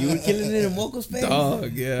it. You were killing it in moco space.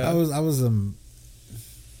 Dog, yeah. I was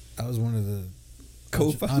one of the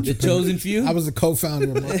Co-founder. The chosen few. I was the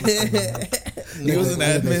co-founder of Moco Space. He was an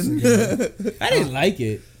admin. I didn't like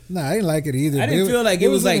it. Nah, I didn't like it either. I didn't but feel like it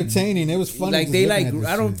was like entertaining. It was funny. Like just they looking like. at this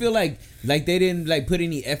I don't shit. feel like they didn't like put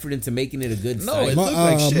any effort into making it a good No, site. it looked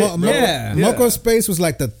like shit, bro. Yeah. Moco Space was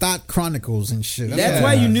like the Thought Chronicles and shit. That's Yeah.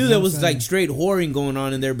 why you knew know there what was I'm like saying? straight whoring going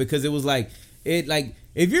on in there because it was like it like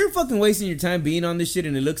if you're fucking wasting your time being on this shit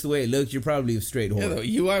and it looks the way it looks, you're probably a straight Yeah, whore.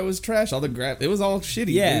 the UI was trash. All the it was all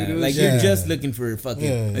shitty. Yeah, dude. It was like Yeah. you're just looking for fucking,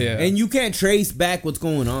 Yeah. Yeah. and you can't trace back what's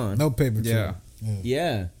going on. no paper trail. Yeah.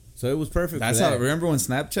 Yeah, so it was perfect. That's for how. that. Remember when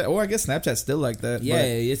Snapchat? Oh, I guess Snapchat's still like that. Yeah, but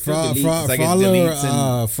it's For, still for, deletes. for, like it all deletes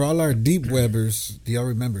our, for all our deep webbers, do y'all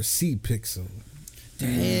remember C Pixel?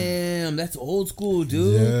 Damn, that's old school,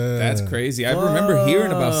 dude. Yeah. that's crazy. I remember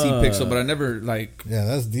hearing about Fuck. CPixel, but I never like. Yeah,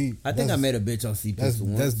 that's deep. I think I That's- met a bitch on C That's Pixel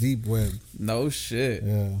once. that's deep web. No shit.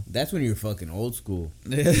 Yeah, That's when you're fucking old school,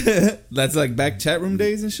 That's like back chat room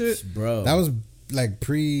days and shit. bro. that was like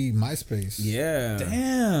pre MySpace. yeah.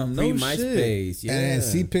 Damn, no Pre shit. MySpace, yeah. And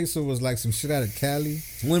C Pixel was like some shit out of Cali,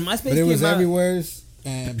 When MySpace but it was came out, everywhere.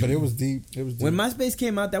 But it was deep. It was deep. when MySpace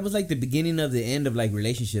came out, that was like the beginning of the end of like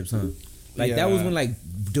relationships, huh? Like that Yeah. was when like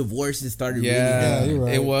divorces started. Yeah, Yeah, you're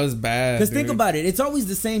right. it was bad. Because think dude. about it, it's always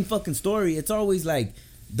the same fucking story. It's always like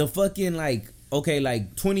the fucking like okay,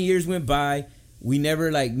 like 20 years went by. We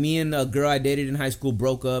never like me and a girl I dated in high school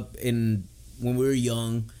broke up in when we were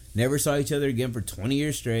young. Never saw each other again for 20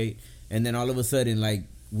 years straight. And then all of a sudden, like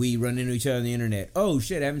we run into each other on the internet. Oh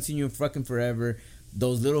shit, I haven't seen you in fucking forever.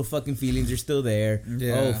 Those little fucking feelings are still there.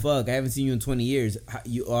 Yeah. Oh fuck, I haven't seen you in 20 years.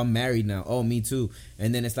 Oh, I'm married now. Oh, me too.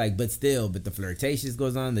 And then it's like, but the flirtations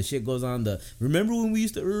goes on, the shit goes on. Remember when we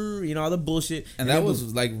used to, all the bullshit. And that it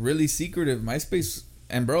was like really secretive. MySpace,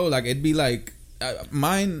 and bro, like it'd be like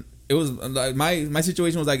mine. It was like my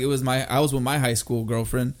situation was like I was with my high school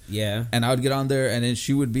girlfriend, yeah. and I would get on there, and then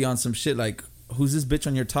she would be on some shit like, "Who's this bitch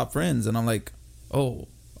on your top friends?" And I'm like, "Oh,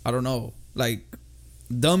 I don't know." Like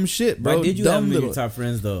dumb shit, bro. Why did you dumb have them in little. your top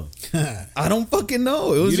friends though? I don't fucking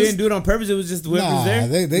know. It was You didn't do it on purpose. It was just whoever was there.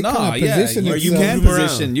 they kind of yeah, position or you themselves. can Move 'em around.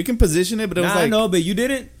 position. You can position it, but it was Nah, like, I know, but you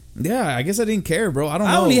didn't. yeah, I guess I didn't care, bro. I don't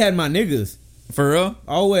know. I only had my niggas for real.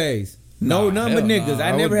 always. No, Nah, none but hell niggas. nah. I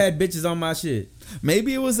I never would- had bitches on my shit.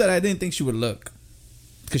 Maybe it was that I didn't think she would look.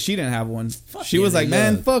 Cause she didn't have one. She yeah, was like, they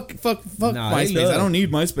 "Man, look. fuck Nah, they MySpace. look. I don't need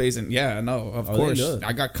MySpace." And yeah, no, of Oh, they course, look.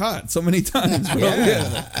 I got caught so many times, bro.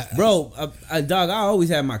 Yeah. Bro, dog, I always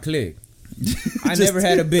had my clique. I never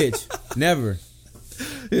had a bitch. Never.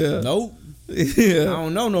 Yeah, Nope. I yeah.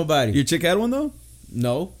 don't know nobody. Your chick had one though.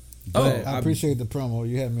 No. Oh, But I appreciate the promo.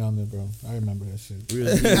 You had me on there, bro. I remember that shit. Real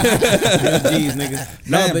G's. Real G's, nigga.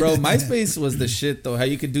 Man, but- bro, MySpace was the shit though. How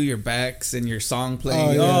you could do your backs and your song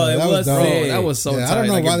playing. Oh, it that was dope. bro, sick. that was so Yeah, tight. I don't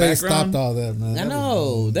know Like, your why they background. stopped all that, man. I That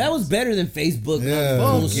know. That was better than Facebook. Yeah.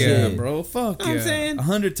 Fuck bullshit. yeah, bro. Fuck Know what yeah. I'm saying?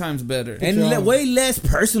 100 times better. And Picture way less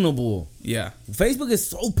personable. yeah, Facebook is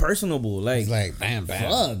so personable. Like, It's like bam, bam.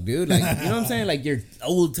 fuck, dude. Like, you know what I'm saying? Like, your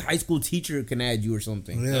old high school teacher can add you or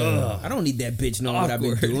something. Yeah. Ugh, I don't need that bitch knowing what I've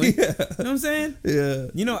been Awkward. doing. Yeah. You know what I'm saying? yeah,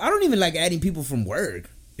 You know, I don't even like adding people from work.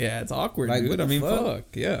 yeah. It's awkward, Like, dude. what I the mean, fuck? fuck,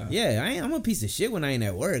 yeah. Yeah, I'm a piece of shit when I ain't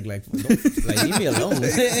at work. Like, like leave me alone.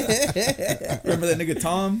 Remember that nigga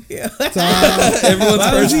Tom? Yeah. Everyone's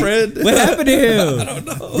Why was first he- friend. What happened to him? I don't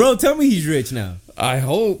know. Bro, tell me he's rich now. I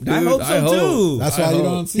hope, dude. I hope so too. That's why I you hope.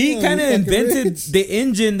 don't see He him. kind of He's fucking invented rich. the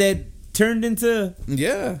engine that turned into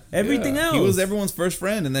Yeah, Everything yeah. else. He was everyone's first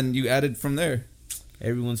friend, and then you added from there.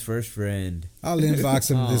 everyone's first friend. I'll inbox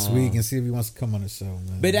him this Aw. week and see if he wants to come on the show,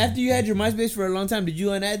 man. But after you had your MySpace for a long time, did you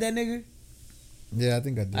unadd that nigga? Yeah, I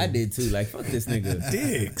think I did. I did too. Like, fuck this nigga.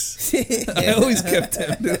 Dicks. I always kept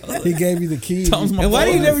him, dude. He gave you the key. Tom's my And why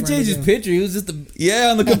did he phone never friend change his again. picture? He was just a Yeah,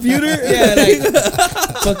 on the computer. yeah,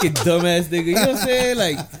 like fucking dumbass nigga. You know what I'm saying?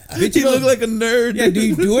 Like, bitch, He you looked like a nerd. yeah. Do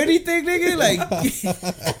you do anything, nigga? Like,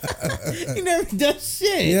 he never does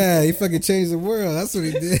shit. Yeah, he fucking changed the world. That's what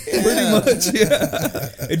he did. Pretty much,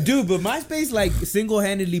 yeah. Dude, but MySpace like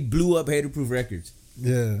single-handedly blew up Haterproof Records.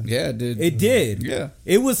 Yeah. Yeah, dude. It did. Yeah.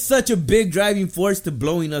 It was such a big driving force to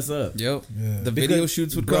blowing us up. Yep. Yeah. The Because- video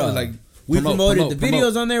shoots would bruh, come like We promoted promote, the promote.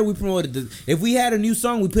 videos on there. We promoted the. If we had a new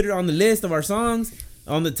song, we put it on the list of our songs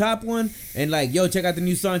on the top one, and like, yo, check out the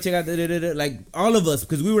new song. Check out the like all of us,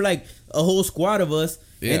 because we were like a whole squad of us,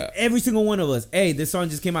 Yeah. and every single one of us. Hey, this song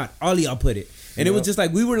just came out. All of y'all put it, and it was Yep. just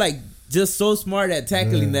like we were like just so smart at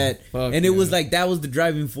tackling Yeah. that, Fuck and it was yeah. like that was the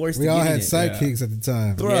driving force. We to all getting had it. sidekicks at the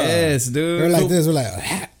time. Bruh. Yes, dude. We're like So- this. We're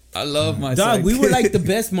like, I love my Dog, we were sidekick. like the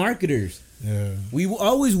best marketers. yeah. We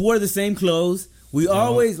always wore the same clothes. We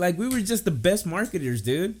always like we were just the best marketers,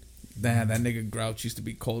 dude. Damn, that nigga Grouch used to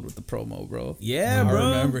be cold with the promo, bro. Yeah, I bro.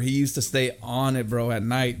 remember he used to stay on it, bro, at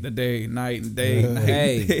night, night and day, night and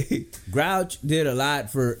Hey. day. Grouch did a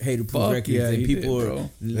lot for Haterproof Fuck Records, yeah, and he people did, were bro.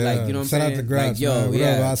 like, you know what I'm Shout out saying? to Grouch, like, yo, man. What up,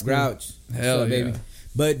 yeah, Oscar? Grouch. Hell What's up, baby. yeah.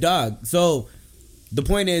 But dog, so the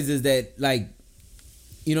point is that like,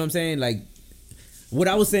 you know what I'm saying? Like, what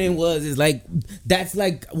I was saying is like that's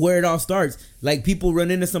like where it all starts. Like people run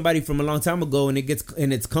into somebody from a long time ago, and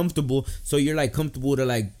it's comfortable. So you're like comfortable to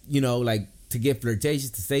like, you know, like to get flirtatious,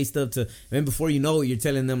 to say stuff to, and before you know it, you're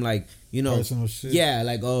telling them like, you know, Personal shit. yeah,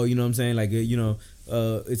 like, oh, you know what I'm saying, like, you know,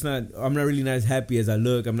 it's not, I'm not really not as happy as I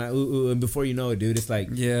look. I'm not, and before you know it, dude, it's like,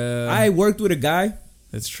 Yeah. I worked with a guy.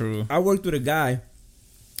 It's true. I worked with a guy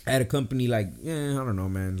at a company like, I don't know,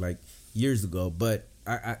 man, like years ago. But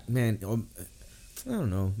I don't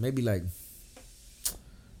know, maybe like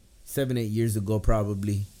 7-8 years ago,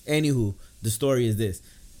 probably. Anywho, the story is this: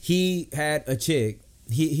 he had a chick.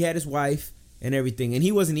 He had his wife and everything, and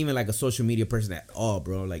he wasn't even like a social media person at all,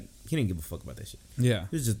 bro. Like he didn't give a fuck about that shit. Yeah.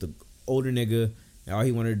 He was just an older nigga. And all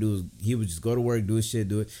he wanted to do was he would just go to work, do his shit,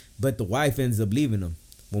 do it. But the wife ends up leaving him.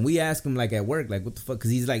 When we ask him like at work, like what the fuck,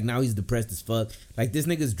 because he's like now he's depressed as fuck. Like this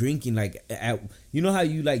nigga's drinking like you know how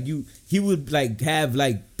you like he would like have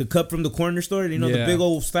like the cup from the corner store, you know, the Yeah. big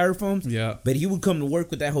old styrofoams. Yeah. But he would come to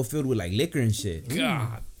work with that whole filled with like liquor and shit.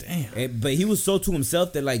 God damn. But he was so to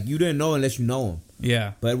himself that like you didn't know unless you know him.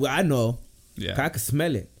 Yeah. But I know, Yeah. I could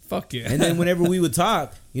smell it. Fuck yeah. And then whenever we would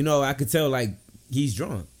talk, you know, I could tell like he's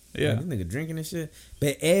drunk. Yeah. Like, this nigga drinking and shit.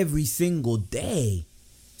 But every single day.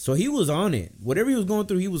 So he was on it. Whatever he was going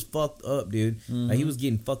through, he was fucked up, dude. Like he was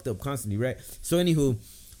getting fucked up constantly, right? So anywho,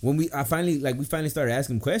 when we finally started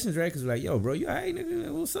asking him questions, right? Because we're like, yo, bro, you alright, nigga?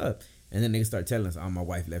 What's up? And then niggas start telling us, oh, my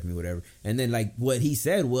wife left me, whatever. And then like what he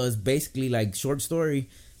said was basically like short story,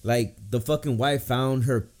 like the fucking wife found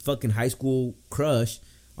her fucking high school crush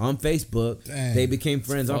on Facebook. Damn. They became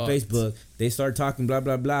friends on Fucked. Facebook. They started talking, blah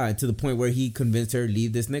blah blah, and to the point where he convinced her to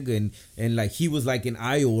leave this nigga, and like he was like in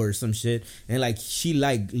Iowa or some shit, and like she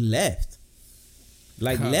like left,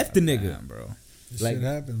 like God left the nigga. damn, bro. Like, shit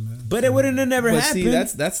happened, man. but it wouldn't have never But happened.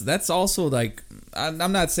 see, that's also like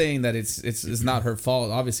I'm not saying that it's not her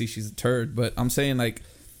fault. Obviously, she's a turd. But I'm saying like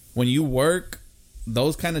when you work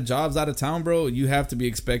those kind of jobs out of town, bro, you have to be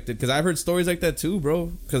expected. Because I've heard stories like that too, bro.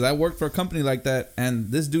 Because I worked for a company like that,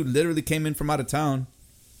 and this dude literally came in from out of town,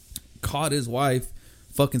 caught his wife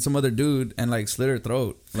fucking some other dude, and like slit her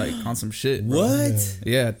throat, like on some shit. Bro. What?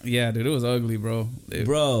 Yeah, dude, it was ugly, bro.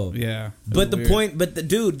 Bro. Yeah. But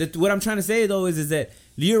what I'm trying to say though is that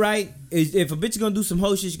you're right. If a bitch is gonna do some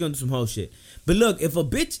hoe shit, she's gonna do some hoe shit. But look, if a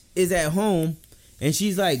bitch is at home and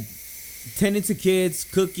she's like tending to kids,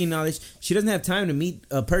 cooking, all this, she doesn't have time to meet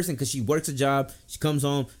a person because she works a job. She comes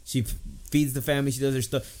home, she feeds the family, she does her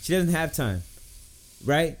stuff. She doesn't have time,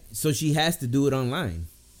 right? So she has to do it online.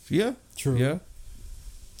 Yeah. True. Yeah.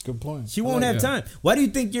 Good point. She won't have time. Why do you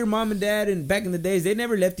think your mom and dad and back in the days they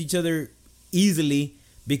never left each other easily?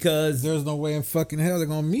 Because there's no way in fucking hell they're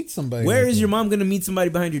gonna meet somebody. Where is your mom gonna meet somebody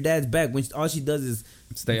behind your dad's back when all she does is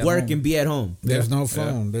stay work home and be at home? There's no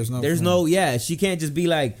phone. There's no. Yeah, she can't just be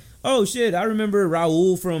like, oh shit, I remember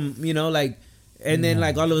Raul from like. And then,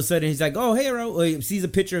 like, all of a sudden, he's like, oh, hey, Raul. He sees a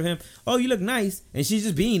picture of him. Oh, you look nice. And she's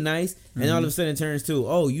just being nice. And all of a sudden, it turns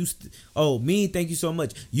to, me, thank you so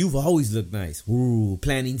much. You've always looked nice. Ooh,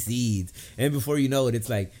 planting seeds. And before you know it, it's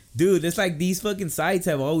like, dude, it's like these fucking sites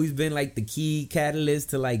have always been, like, the key catalyst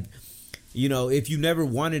to, like, if you never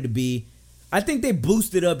wanted to be. I think they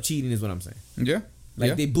boosted up cheating is what I'm saying. Yeah.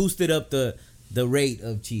 Like, they boosted up the rate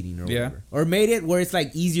of cheating or whatever. Or made it where it's,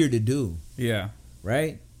 like, easier to do. Yeah.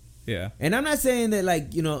 Right? Yeah. And I'm not saying that,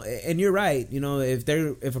 like, and you're right,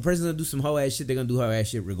 if a person's gonna do some hoe ass shit, they're gonna do hoe ass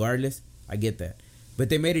shit regardless. I get that. But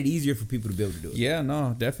they made it easier for people to be able to do it. Yeah,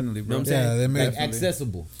 no, definitely, bro. You know what I'm saying? They made it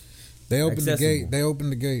accessible. They opened the gate. They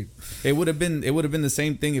opened the gate. It would have been the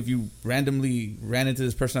same thing if you randomly ran into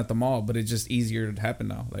this person at the mall, but it's just easier to happen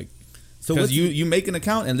now. Like, so because you make an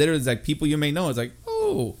account and literally it's like people you may know. It's like,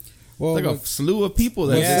 oh, well, it's like a slew of people.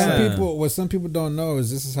 What some people don't know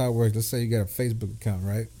is this is how it works. Let's say you got a Facebook account,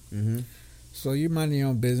 right? Mm-hmm. So you're minding your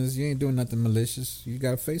own business. You ain't doing nothing malicious. You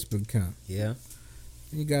got a Facebook account. Yeah.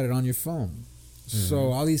 You got it on your phone. Mm-hmm.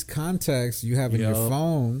 So all these contacts you have in your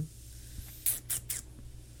phone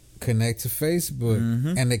connect to Facebook,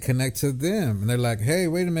 and they connect to them. And they're like, hey,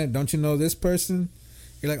 wait a minute. Don't you know this person?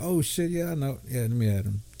 You're like, oh, shit, yeah, I know. Yeah, let me add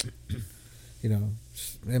him.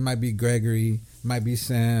 It might be Gregory. It might be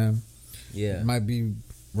Sam. Yeah. It might be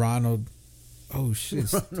Ronald. Oh shit!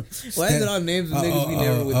 Why is it all names of niggas we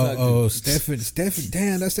never would talk to? Oh, Stephen,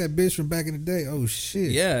 damn, that's that bitch from back in the day. Oh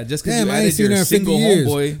shit! Yeah, just because you added your single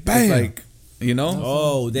homeboy, bam. It's like, then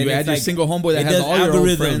you add your single homeboy that has all your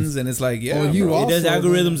old friends, and it's like, yeah, it does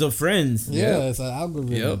algorithms of friends. Yeah, it's an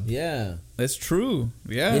algorithm. Yep. Yeah, that's true.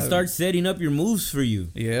 Yeah, it starts setting up your moves for you.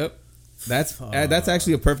 Yep. That's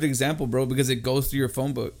actually a perfect example, bro, because it goes through your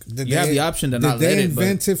phone book. You have the option to not let it. Did they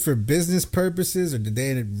invent it for business purposes, or did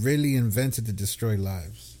they really invent it to destroy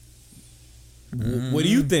lives? What do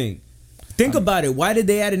you think? Think about it. Why did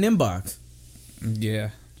they add an inbox?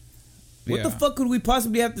 Yeah. What the fuck could we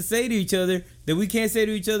possibly have to say to each other that we can't say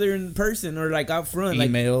to each other in person or like out front?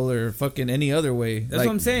 Email or fucking any other way. That's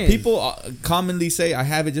what I'm saying. People commonly say, I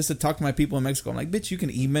have it just to talk to my people in Mexico. I'm like, bitch, you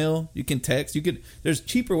can email, you can text, there's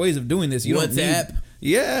cheaper ways of doing this. WhatsApp.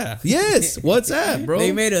 Yes. WhatsApp, bro.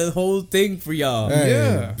 They made a whole thing for y'all.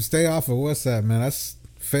 Hey, stay off of WhatsApp, man.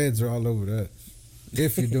 Feds are all over that.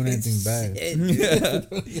 If you're doing anything bad.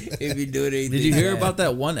 If you're doing anything Did you hear about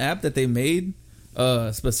that one app that they made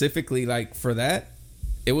specifically like for that?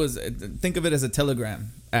 It was, think of it as a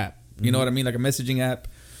Telegram app. You know what I mean? Like a messaging app.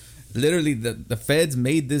 Literally, the feds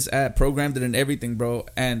made this app, programmed it and everything, bro,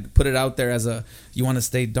 and put it out there as you want to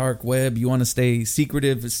stay dark web, you want to stay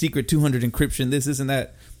secretive, secret 200 encryption, this and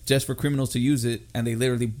that, just for criminals to use it. And they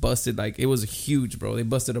literally busted, like, it was huge, bro. They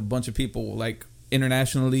busted a bunch of people, like,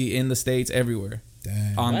 internationally, in the States, everywhere.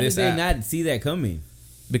 Damn. On Why this did they app. not see that coming?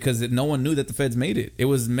 Because no one knew that the feds made it. It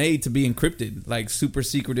was made to be encrypted, like super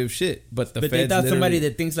secretive shit. But they thought somebody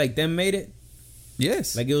that thinks like them made it.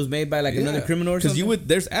 Yes, like it was made by like another criminal or something. Because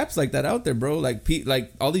there's apps like that out there, bro. Like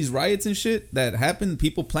all these riots and shit that happen.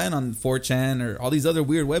 People plan on 4chan or all these other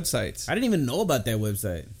weird websites. I didn't even know about that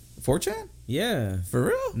website. 4chan? Yeah, for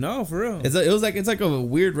real? No, for real. It's like a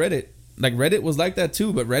weird Reddit. Like Reddit was like that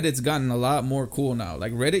too, but Reddit's gotten a lot more cool now.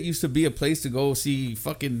 Like Reddit used to be a place to go see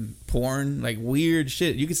fucking porn, like weird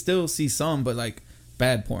shit. You could still see some, but like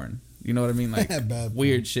bad porn. You know what I mean? Like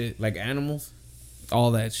weird shit, like animals,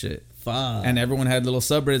 all that shit. Fuck. And everyone had little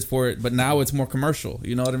subreddits for it, but now it's more commercial.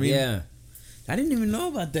 You know what I mean? Yeah. I didn't even know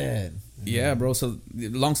about that. Yeah, bro. So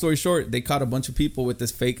long story short, they caught a bunch of people with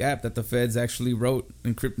this fake app that the feds actually wrote,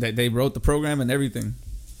 they wrote the program and everything.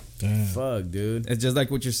 Damn. Fuck, dude. It's just like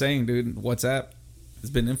what you're saying, dude. WhatsApp has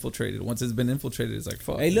been infiltrated. Once it's been infiltrated, it's like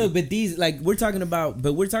fuck. Hey, look, but these like we're talking about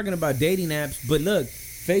dating apps. But look,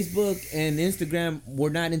 Facebook and Instagram were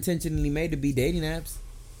not intentionally made to be dating apps,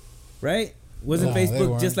 right? Wasn't No, they Facebook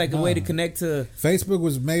weren't. just like a way to No. connect to? Facebook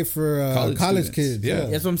was made for college students. kids. Yeah.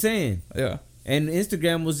 That's what I'm saying. Yeah. And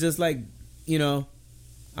Instagram was just like, you know,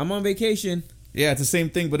 I'm on vacation. Yeah, it's the same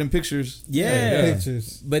thing, but in pictures. Yeah.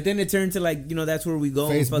 Pictures. But then it turned to like, you know, that's where we go.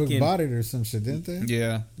 Facebook and fucking, bought it or some shit, didn't they?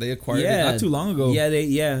 Yeah, they acquired it not too long ago. Yeah,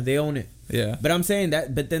 they own it. Yeah. But I'm saying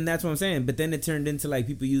that. But then that's what I'm saying. But then it turned into like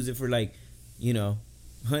people use it for like, you know,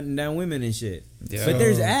 hunting down women and shit. Yeah. But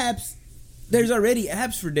there's apps. There's already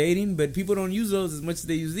apps for dating, but people don't use those as much as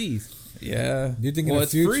they use these. Yeah. Do you think well, in the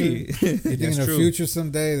it's future? free. You think That's in the true. future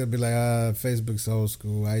someday they'll be like, Facebook's old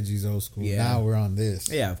school, IG's old school. Yeah. Now we're on this.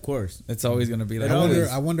 Yeah, of course. It's always gonna be like It always-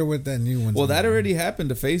 that. I wonder what that new one's. Well, that gonna be. already happened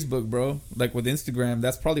to Facebook, bro. Like with Instagram,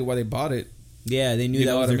 that's probably why they bought it. Yeah, they knew You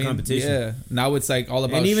that know was what I their mean? competition. Yeah. Now it's like all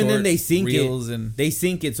about. And even then short they sync reels it. and They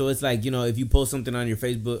sync it, so it's like, you know, if you post something on your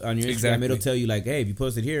Facebook, on your Instagram, Exactly. it'll tell you like, hey, if you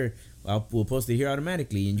post it here, we'll post it here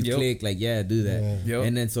automatically, and you Yep. click like, yeah, do that, Yeah. Yep.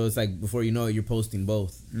 and then so it's like before you know it, you're posting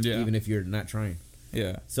both, Yeah. even if you're not trying.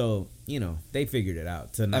 yeah. So you know they figured it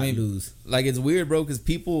out to not I mean, lose. Like it's weird, bro, because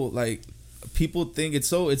people think it's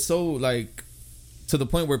so like to the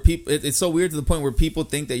point where people it's so weird to the point where people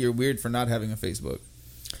think that you're weird for not having a Facebook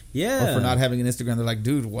Yeah, or for not having an Instagram. They're like,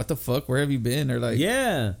 dude, what the fuck? Where have you been? Or like,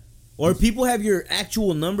 yeah, or people have your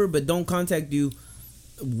actual number but don't contact you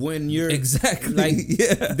when you're exactly. like,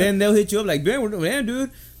 yeah. then they'll hit you up like, man,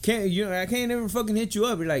 dude. I can't ever fucking hit you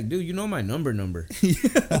up. You're like, dude, you know my number.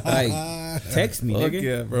 Like, text me, Fuck nigga.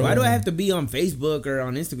 yeah, bro. Why do I have to be on Facebook or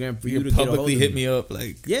on Instagram for you You to get a hold publicly of hit me up,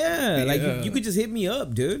 like. Yeah, like Yeah. you could just hit me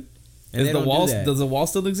up, dude. And Is they the don't wall? do that. Does the wall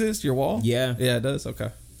still exist? Your wall? Yeah, Yeah, it does. Okay.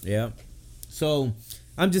 yeah. So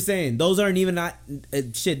I'm just saying, those aren't even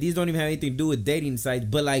shit. These don't even have anything to do with dating sites.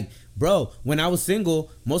 But like, bro, when I was single,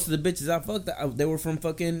 most of the bitches I fucked, they were from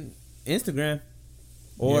fucking Instagram.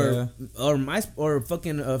 Or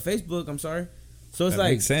fucking Facebook. I'm sorry. So it's That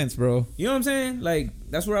like, makes sense, bro. you know what I'm saying? Like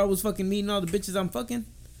that's where I was fucking meeting all the bitches I'm fucking,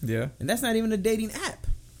 Yeah. and that's not even a dating app.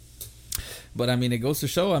 But I mean, it goes to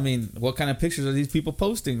show. I mean, what kind of pictures are these people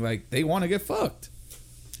posting? Like, they want to get fucked.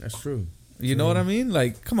 That's true. You know what I mean?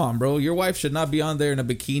 Like, come on, bro. Your wife should not be on there in a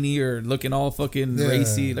bikini or looking all fucking Yeah.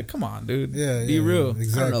 racy. Like, come on, dude. Yeah, Be yeah, real.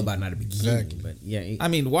 Exactly. I don't know about not a bikini, Exactly. but yeah. I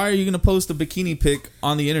mean, why are you gonna post a bikini pic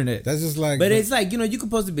on the internet? That's just like. But it's like, you know, you could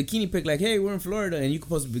post a bikini pic like, hey, we're in Florida, and you could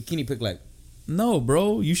post a bikini pic like, No,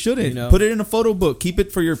 bro. You shouldn't. You know? Put it in a photo book. Keep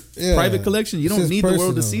it for your Yeah. private collection. You It's don't just need the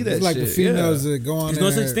world to personal. see that It's like shit. the females Yeah. that go on there's no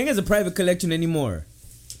there. such thing as a private collection anymore.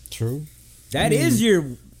 True. That is your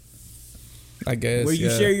I guess. where you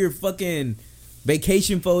yeah. share your fucking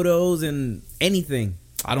vacation photos and anything.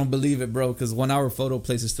 I don't believe it, bro, because 1 hour photo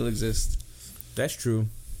places still exist. That's true.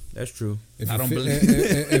 That's true. If I your don't fe-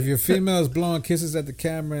 believe- if your female is blowing kisses at the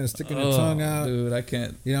camera and sticking her tongue out, Dude, I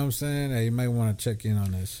can't. you know what I'm saying? Hey, you might want to check in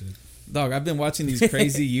on that shit. Dog, I've been watching these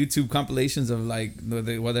crazy YouTube compilations of like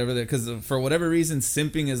whatever, because for whatever reason,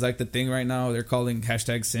 simping is like the thing right now. They're calling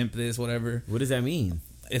hashtag simp this, whatever. What does that mean?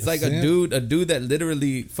 It's A like simp? a dude that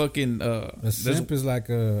literally fucking A there's- simp is like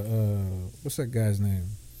a what's that guy's name?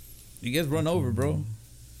 he gets run over, bro.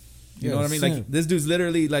 You Yeah, know what I mean? Like simp. this dude's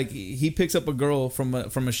literally like he picks up a girl from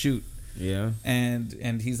a shoot, Yeah.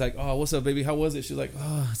 and he's like, oh, what's up, baby? How was it? She's like,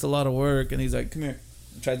 oh, it's a lot of work, and he's like, come here.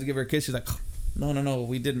 Tries to give her a kiss. She's like, no,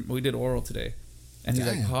 we did oral today. And he's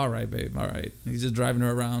Damn. like, all right, babe, all right. He's just driving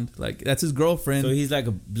her around. Like, that's his girlfriend. So he's like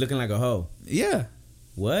looking like a hoe. Yeah.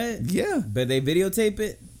 What? Yeah. But they videotape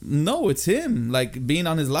it? No, it's him, like, being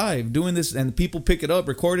on his live, doing this, and people pick it up,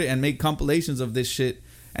 record it, and make compilations of this shit.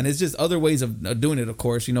 And it's just other ways of doing it, of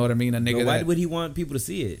course. You know what I mean? A nigga But why that... would he want people to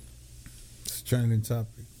see it? It's a trending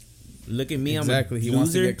topic. Look at me, Exactly. I'm a He loser.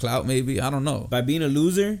 wants to get clout, maybe. I don't know. By being a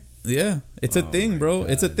loser? Yeah, it's a Oh thing, my bro.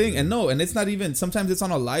 God, It's a thing, and no, and it's not even. Sometimes it's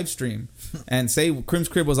on a live stream, and say Crim's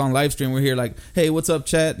Crib was on live stream. We're here like, hey, what's up,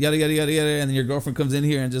 chat? Yada yada yada yada, and then your girlfriend comes in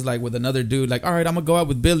here and just like with another dude, like, all right, I'm gonna go out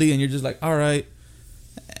with Billy, and you're just like, all right,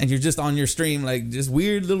 and you're just on your stream, like just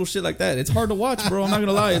weird little shit like that. It's hard to watch, bro. I'm not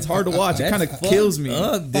gonna lie, it's hard to watch. It That's kind of fucked kills me.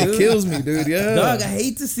 up, It dude. kills me, dude. Yeah, Dog, I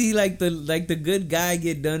hate to see like the good guy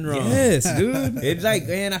get done wrong. yes, dude. It's like,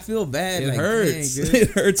 man, I feel bad. It like, hurts. dang, dude. It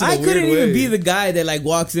hurts. In a I weird couldn't even way. be the guy that like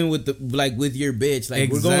walks in with with your bitch. Like,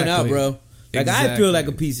 we're going out, Exactly. bro. Like, I Exactly. feel like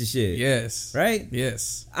a piece of shit. Yes. Right?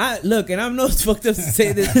 Yes. I look, and I know it's fucked up to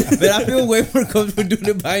say this, but I feel way more comfortable doing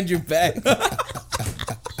it behind your back.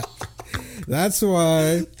 That's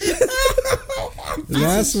why.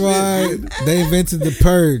 That's why they invented the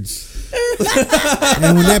purge.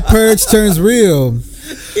 And when that purge turns real,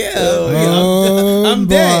 Yeah. Oh, I'm boy.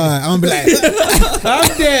 dead. I'm black.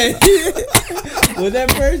 I'm dead. When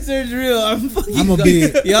that first turns real, I'm fucking. I'm gonna be.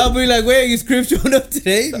 Y'all be like, wait, is Crip showing up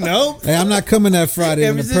today? Nope. Hey, I'm not coming that Friday when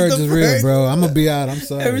Ever the since purge the is real, purge- bro. I'm gonna be out. I'm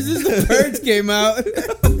sorry. Ever since the purge came out,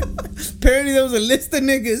 apparently there was a list of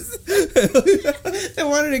niggas that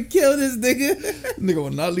wanted to kill this nigga. Nigga will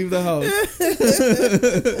not leave the house.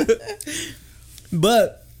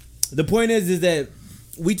 But the point is that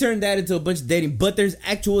we turned that into a bunch of dating, but there's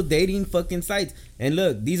actual dating fucking sites. And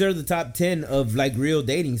look, these are the top 10 of like real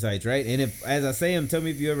dating sites, right? And if, as I say them, tell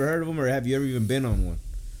me if you ever heard of them or have you ever even been on one,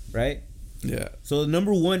 right? Yeah. So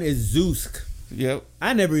number one is Zoosk. Yep.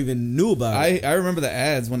 I never even knew about it. I remember the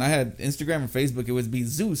ads when I had Instagram and Facebook. It would be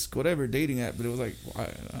Zeus, whatever dating app, but it was like,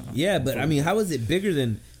 Yeah, but I mean, how is it bigger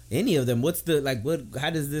than any of them? What's the like? What? How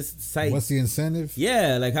does this site? What's the incentive?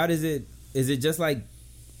 Yeah, like how does it? Is it just like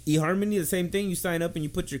eHarmony, the same thing? You sign up and you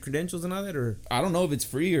put your credentials and all that, or I don't know if it's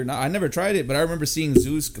free or not. I never tried it, but I remember seeing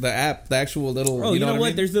Zeus, the app, the actual little. oh, you know what? I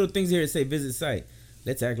mean? There's little things here that say visit site.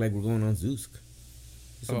 Let's act like we're going on Zoosk.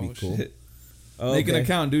 This will be cool. Shit. Oh, Make an okay.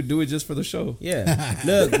 account, dude. Do it just for the show. Yeah.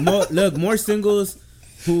 Look, more singles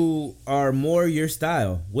who are more your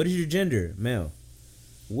style. What is your gender? Male.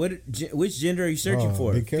 Which gender are you searching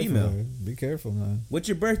for? Be careful. Female. Man. Be careful, man. What's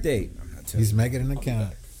your birthday? He's making an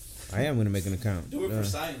account. I am gonna make an account. Do it for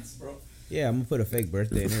science, bro. Yeah, I'm gonna put a fake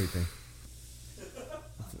birthday and everything.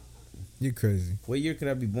 You crazy. What year could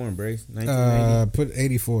I be born, Brace? 1990. Put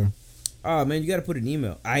 84. Oh man, you gotta put an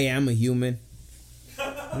email. I am a human.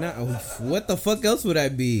 Nah, what the fuck else would I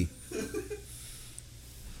be?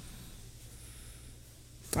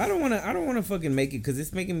 I don't wanna fucking make it because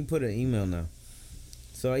it's making me put an email now.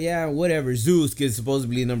 So yeah, whatever. Zeus is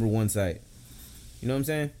supposedly number one site. You know what I'm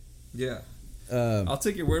saying? Yeah. I'll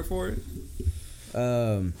take your word for it.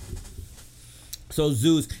 So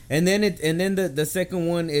Zeus, and then the second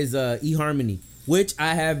one is eHarmony, which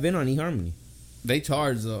I have been on eHarmony. They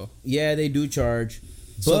charge though. Yeah, they do charge.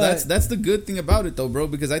 So But- that's the good thing about it though, bro.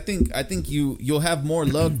 Because I think you'll have more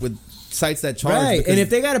luck with sites that charge. Right, because- and if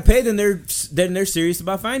they gotta pay, then they're serious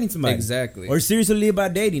about finding somebody. Exactly. Or seriously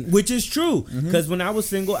about dating, which is true. Because when I was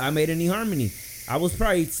single, I made an eHarmony. I was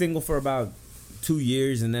probably single for about 2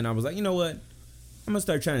 years, and then I was like, you know what? I'm gonna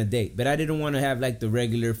start trying to date, but I didn't want to have like the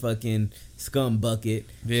regular fucking scum bucket.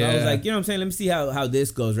 So I was Yeah. like, you know what I'm saying? Let me see how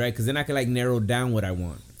this goes, right? Because then I can like narrow down what I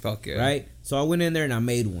want, fuck yeah. right? So I went in there and I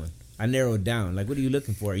made one. I narrowed down. Like, what are you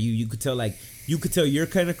looking for? You could tell your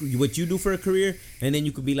kind of what you do for a career, and then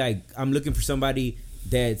you could be like, I'm looking for somebody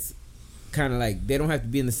that's kind of like they don't have to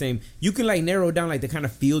be in the same. You can like narrow down like the kind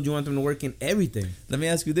of field you want them to work in. Everything. Let me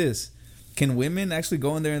ask you this: can women actually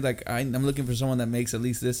go in there and like I'm looking for someone that makes at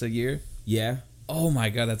least this a year? Yeah, Oh my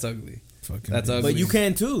god, that's ugly. Fucking That's ugly. but you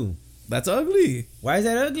can too. That's ugly. Why is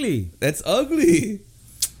that ugly? That's ugly.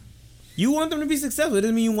 You want them to be successful. It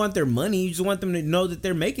doesn't mean you want their money. You just want them to know that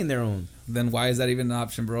they're making their own. Then why is that even an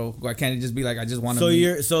option, bro? Why can't it just be like I just want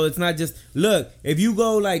to? So it's not just look. If you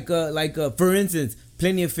go like for instance,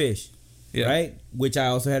 Plenty of Fish, Yeah. right? Which I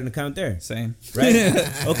also had an account there, Same. right?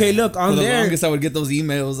 Okay, look on For the there. longest, I would get those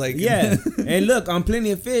emails like Yeah, and look on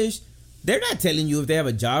Plenty of Fish, they're not telling you if they have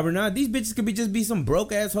a job or not. These bitches could just be some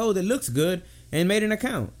broke asshole that looks good and made an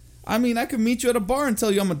account. I mean, I could meet you at a bar and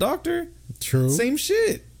tell you I'm a doctor. True. Same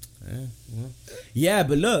shit. Yeah,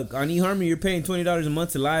 but look on eHarmony, you're paying $20 a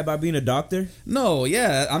month to lie about being a doctor. No,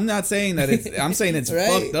 yeah, I'm not saying that it's. I'm saying it's Right?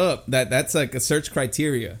 fucked up. That's like a search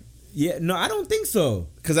criteria. Yeah, no, I don't think so.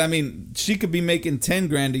 Because I mean, she could be making 10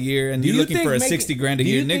 grand a year, and Do you're you looking think for a making- 60 grand a do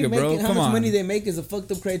you year think nigga, bro. making- Come how much on. money they make is a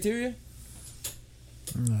fucked up criteria?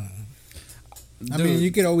 I mean,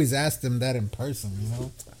 you could always ask them that in person, you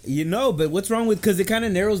know? You know, but what's wrong with? Because it kind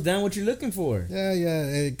of narrows down what you're looking for. Yeah,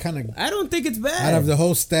 it kind of, I don't think it's bad. out of the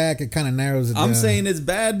whole stack, it kind of narrows it down. I'm saying it's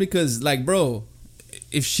bad because, like, bro,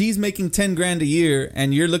 if she's making 10 grand a year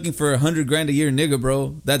and you're looking for 100 grand a year, nigga,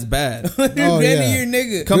 bro, that's bad. 100 Oh, grand yeah. a year,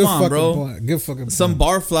 nigga. Come Good on, fucking bro. point. Good fucking point. Some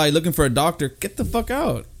barfly looking for a doctor, get the fuck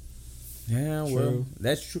out. Yeah, well, True.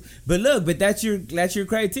 that's true. But look, that's your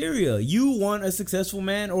criteria. You want a successful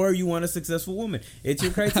man or you want a successful woman. It's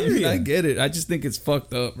your I mean, criteria. I get it. I just think it's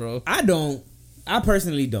fucked up, bro. I don't. I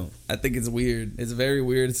personally don't. I think it's weird. It's very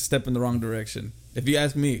weird. It's a step in the wrong direction. If you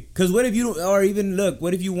ask me. Because what if you, or even look,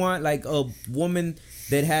 what if you want like a woman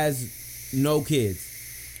that has no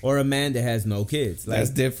kids or a man that has no kids? Like,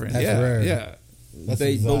 That's different. That's yeah. rare. Yeah. That's but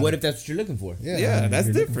exotic. what if that's what you're looking for? Yeah, that's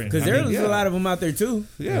different. Because I mean, there's yeah. a lot of them out there too.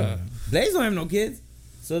 Yeah. Blaze don't have no kids,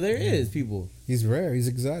 so there is people. He's rare. He's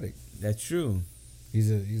exotic. That's true.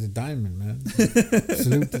 He's a diamond, man.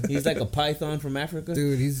 Salute to He's like a python from Africa.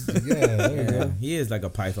 dude. He's there you Yeah, go. he is like a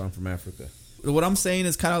python from Africa. what I'm saying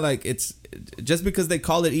is kind of like it's just because they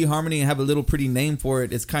call it eHarmony and have a little pretty name for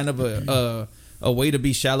it. It's kind of a way to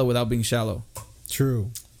be shallow without being shallow.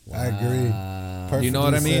 True. I agree. Perfectly You know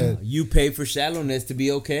what I mean? said. You pay for shallowness to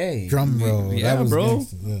be okay. Drum roll. Yeah, that was bro.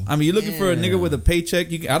 gangsta, yeah. I mean, you're looking for a Yeah. nigga with a paycheck.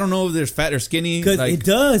 I don't know if there's fat or skinny. Because Like, it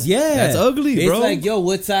does, yeah. That's ugly, bro. It's like, yo,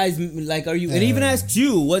 what size, like, are you? It even asks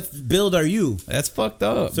you, what build are you? that's fucked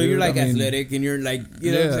up. So dude. you're like I mean, athletic, and you're like,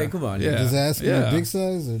 you know what I'm Yeah. saying? Come on, Yeah. Does it ask you your big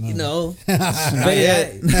size or no? You know, but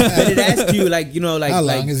it asks you like, you know, like, How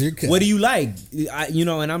long like, is your cat? what do you like? You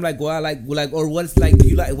know, and I'm like, well, I like, or what's like, do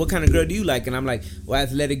you like, what kind of girl do you like? And I'm like, well,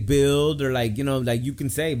 athletic build, or like, you know, like you can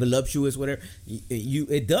say voluptuous, whatever.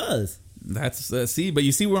 It does. That's see, but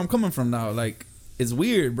you see where I'm coming from now. Like, it's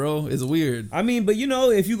weird, bro. It's weird. I mean, but you know,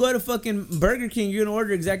 if you go to fucking Burger King, you're gonna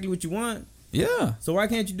order exactly what you want. Yeah. So why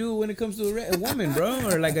can't you do it when it comes to a woman, bro,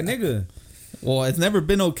 or like a nigga? Well, it's never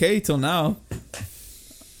been okay till now.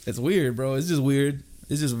 It's weird, bro. It's just weird.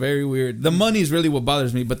 It's just very weird. The money is really what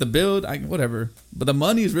bothers me, but the build, whatever. But the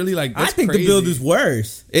money is really like, I that's think crazy. the build is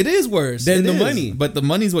worse. It is worse Than It the is. money. But the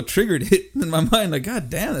money's what triggered it in my mind. Like, god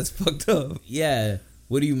damn, that's fucked up. Yeah.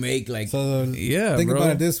 What do you make like? So Yeah, think bro.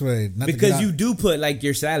 about it this way. Not to Because get you out- do put like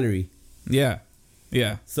your salary, Yeah.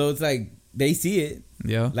 Yeah. so it's like they see it.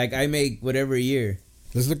 Yeah. Like I make whatever a year.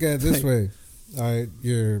 Let's look at it this way. All right,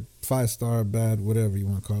 you're 5-star, bad, whatever you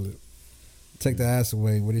want to call it. Take the ass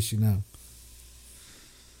away. What is she now?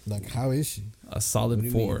 Like, how is she? A What solid do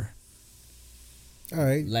you 4. All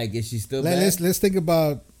right. Like is she still bad? Let's think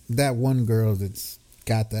about that one girl that's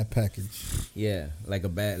got that package, Yeah, like a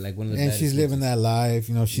bad, like one of the. and baddest she's living bitches. that life.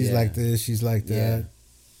 You know, she's Yeah. like this, she's like that.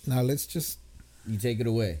 Yeah. Now let's just You take it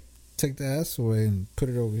away. take the ass away and put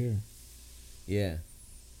it over here. Yeah.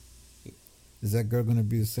 Is that girl gonna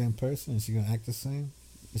be the same person? Is she gonna act the same?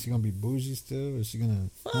 Is she gonna be bougie still? Or is she gonna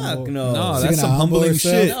Fuck no. No, Is she that's gonna some humble humbling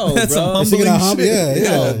herself? shit. No, That's bro. some Is she humbling gonna humble? shit. Yeah, yeah.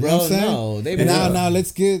 No, You know bro, what I'm saying? no. They And now, move- now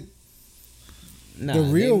let's get Nah, the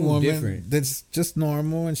they real move woman different. that's just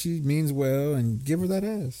normal and she means well, and give her that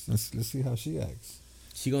ass. Let's see how she acts.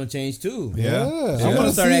 She gonna change too. Yeah, Yeah. I She want gonna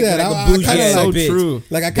to start see acting that. like a I bougie kinda ass so like, bitch. true.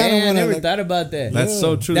 like I kind Damn, of I want never to. thought about that. That's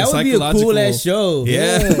so true. That The would be a cool psychological- ass show.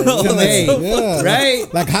 Yeah. To make, Yeah,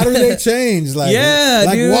 right? Like, how do they change? Like, Yeah,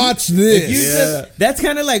 like dude. watch If this. you just- that's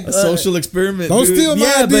kind of like A social experiment. Don't dude. steal my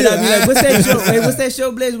Yeah, but idea. I mean, like, what's that show? Hey, what's that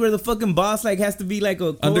show, Blaze, where the fucking boss like has to be like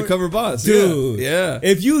a Undercover boss. dude? Yeah.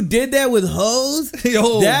 If you did that with hoes,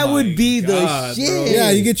 Yo, that my would be God, the bro. shit.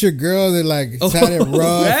 Yeah, you get your girl that like had it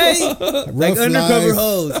rough, right? Like rough undercover life.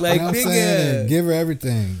 hoes, like You know what I'm saying? nigga. And give her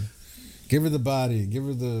everything. Give her the body. Give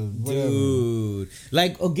her the whatever. Dude,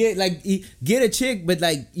 like get a chick, but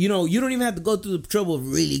like you know you don't even have to go through the trouble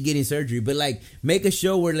of really getting surgery, but like make a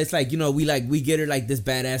show where it's like you know we get her like this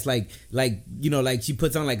badass like you know like she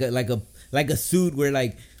puts on like a suit where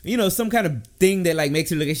like you know some kind of thing that like makes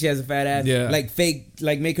her look like she has a fat ass, Yeah. like fake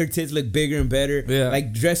like make her tits look bigger and better, Yeah.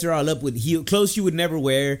 like dress her all up with clothes she would never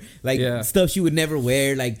wear, like Yeah. stuff she would never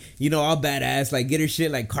wear, like you know all badass, like get her shit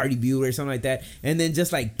like Cardi B or something like that, and then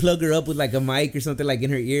just like plug her up with like a mic or something like in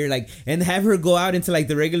her ear, like and have her go out into like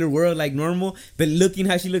the regular world like normal, but looking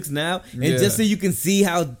how she looks now, and Yeah. just so you can see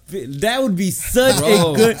how that would be such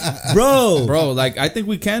Bro. a good Bro, like I think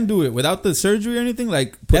we can do it without the surgery or anything.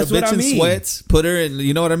 Like put That's a what bitch I in mean. sweats, put her in,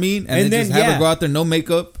 you know what I mean, and then just have yeah. her go out there no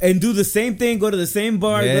makeup. and do the same thing, go to the same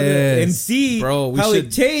bar, Yes. and see Bro, we how should,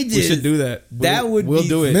 it changes. We should do that. That would we'll be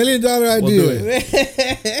do it. $1 million idea. We'll do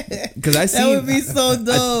it. Because I That seen would be so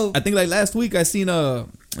dope. I think like last week I seen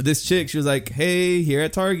this chick. She was like, "Hey, here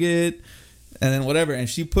at Target," and then whatever, and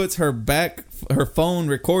she puts her phone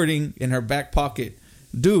recording in her back pocket.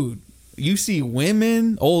 Dude, you see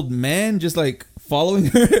women, old men, just like following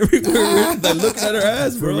her everywhere, like looking at her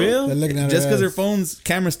ass, bro. For real? They're looking at Just because her ass. phone's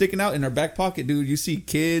camera sticking out in her back pocket, dude. You see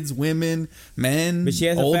kids, women, men, But she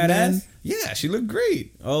has a old fat men. ass? Yeah, she looked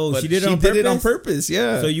great. Oh, But she did it on purpose?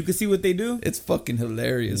 Yeah. So you can see what they do. It's fucking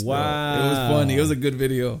hilarious, bro. Wow. It was funny. It was a good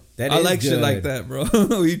video. That I is like shit good. like that, bro. I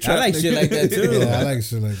like shit like that too. Yeah, I like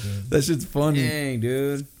shit like that. That shit's funny. Dang,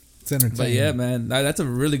 dude. It's entertaining. But yeah, man, that's a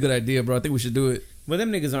really good idea, bro. I think we should do it. Well,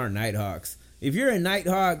 them niggas aren't Nighthawks. If you're a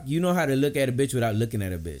Nighthawk, you know how to look at a bitch without looking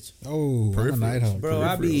at a bitch. Oh, I'm a night hawk. Bro,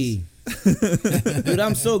 I be... Dude,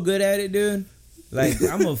 I'm so good at it, dude. Like,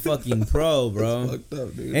 I'm a fucking pro, bro. Fucked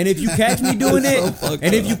up, dude. And if you catch me doing So it, fucked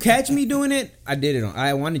and if up. you catch me doing it, I did it on.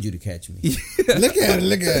 I wanted you to catch me. Look at it.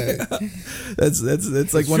 Look at it.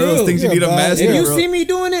 That's like one of true. those things you Yeah, need a bro. master. If you bro. see me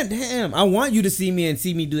doing it, damn, I want you to see me and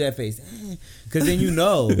see me do that face. Because then you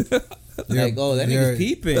know. Like, oh, that you're- nigga's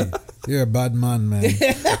peeping. You're a bad man, man.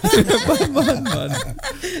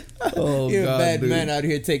 Oh, You're God, a bad dude. man out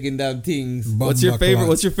here taking down things. What's your favorite?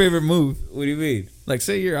 What's your favorite move? What do you mean? Like,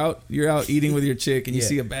 say you're out eating with your chick and you Yeah.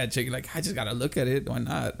 see a bad chick. You're like, I just gotta look at it. Why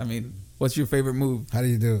not? I mean, what's your favorite move? How do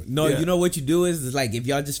you do it? No, Yeah. you know what you do is like if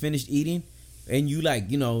y'all just finished eating and you like,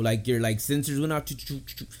 you know, like your like sensors went out,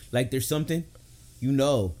 like there's something, you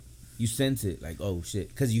know, you sense it, like, oh shit,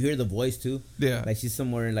 because you hear the voice too. Yeah. Like she's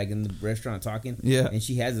somewhere like in the restaurant talking. Yeah. And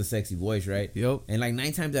she has a sexy voice, right? Yep. And like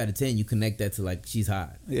 9 times out of 10, you connect that to like she's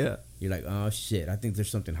hot. Yeah. You're like, oh shit, I think there's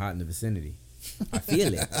something hot in the vicinity. I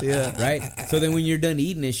feel it. Yeah. Right? So then when you're done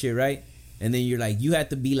eating this shit, right? And then you're like, you have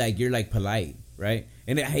to be like, you're like polite, right?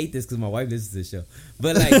 And I hate this because my wife listens to this show.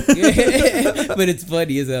 But like, but it's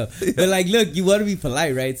funny as hell. But like, look, you want to be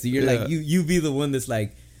polite, right? So you're like, you be the one that's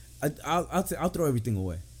like, I'll throw everything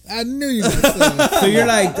away. I knew you were going to say that. So you're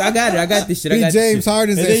like, I got this shit. I He got James this shit.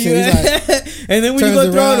 Harden's And that then shit. He's like, and then when you turns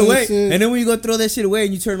go throw around it and away, shit. and then when you go throw that shit away,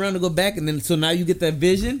 and you turn around to go back, and then so now you get that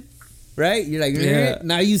vision, right? You're like, Yeah.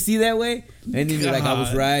 now you see that way, and then you're like, I was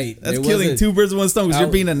God. right. That's There killing wasn't- 2 birds with one stone. Because I-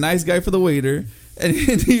 you're being a nice guy for the waiter, and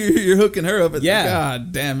you're hooking her up. Yeah.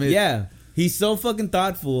 God damn it. Yeah, he's so fucking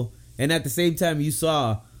thoughtful, and at the same time, you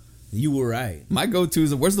saw you were right. My go-to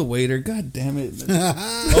is, where's the waiter? God damn it.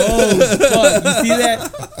 Oh fuck, you see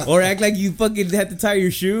that? Or act like you fucking had to tie your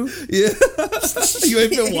shoe. Yeah. You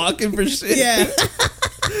ain't been walking for shit. Yeah,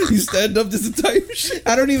 You stand up just to tie your shit.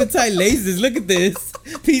 I don't even tie laces. Look at this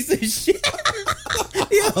piece of shit.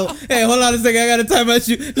 Yo, hey, hold on a second. I gotta tie my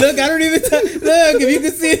shoe. Look, I don't even tie. Look, if you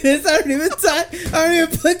can see this, I don't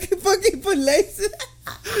even fucking put laces.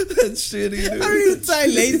 That's shitty, dude. I don't even tie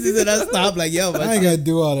laces, and I stop like, yo, I ain't got to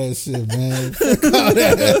do all that shit, man. Fuck all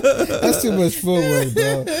that. That's too much footwork,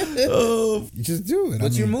 bro. Oh, You just do it.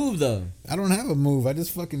 What's I your mean, move though? I don't have a move. I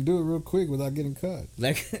just fucking do it real quick without getting cut.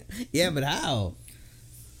 Like, yeah, but how?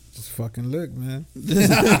 Just fucking look, man. You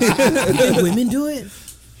think women do it?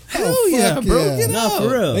 Hell yeah, bro. Get No, for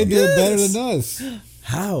real. They do it better than us.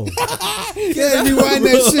 How? Yeah, rewind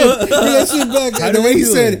that shit. Bring that shit back. How The do way they he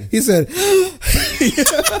do said, it? he said,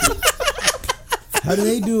 How do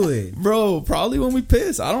they do it? bro, probably when we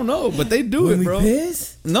piss. I don't know, but they do When it, we bro.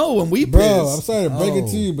 piss? No, when we bro, piss. I'm sorry to break it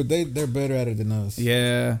to Oh. you, but they're better at it than us.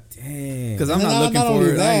 Yeah, Damn. because I'm And not not looking only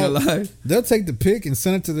for it. I ain't that, gonna lie. They'll take the pic and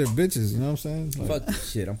send it to their bitches. You know what I'm saying? Like, Fuck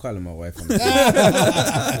this shit. I'm calling my wife on this.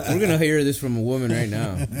 We're gonna hear this from a woman right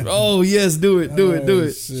now. Oh yes, do it, do it, do oh,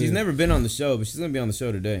 it. shit. She's never been on the show, but she's gonna be on the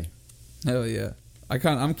show today. Hell yeah.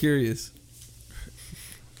 I'm curious.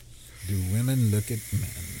 Do women look at men?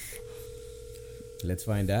 Let's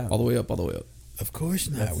find out. All the way up, all the way up. Of course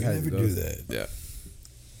not. That's We how it never do goes. that. Yeah.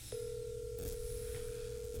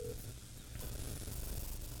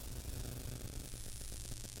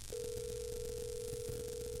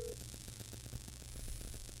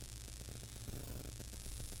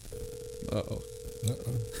 Uh-oh.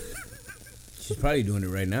 Uh-oh. She's probably doing it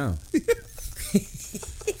right now.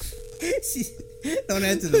 She don't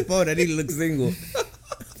answer the phone. I need to look single.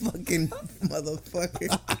 Fucking motherfucker.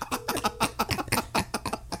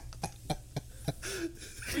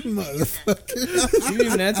 Motherfucker. She didn't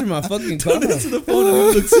even answer my fucking call. The phone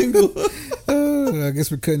and look single. I guess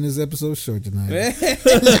we're cutting this episode short tonight.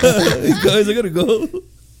 Guys, I gotta go.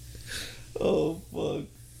 Oh fuck.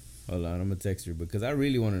 Hold on, I'm gonna text her because I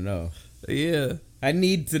really want to know. Yeah. I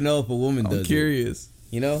need to know if a woman I'm does curious. it.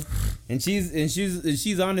 You know, and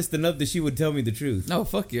she's honest enough that she would tell me the truth. No,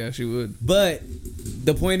 fuck yeah, she would. But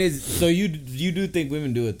the point is, so you do think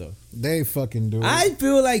women do it though? They fucking do it. I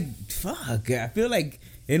feel like fuck. I feel like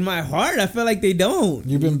in my heart, I feel like they don't.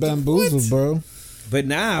 You've been bamboozled, bro. But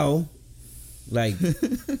now, like,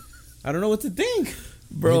 I don't know what to think.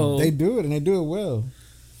 Bro. They do it and they do it well.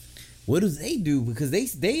 What do they do? Because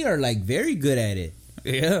they are like very good at it.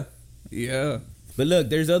 Yeah. Yeah. But look,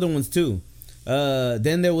 there's other ones too.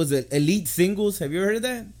 Then there was a Elite Singles. Have you ever heard of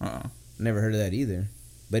that? Never heard of that either.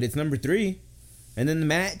 But it's number 3. And then the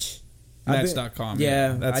Match. Match.com.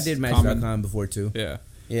 Yeah, That's I did common. Match.com before too. Yeah.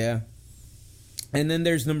 Yeah. And then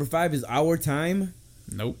there's number 5 is Our Time.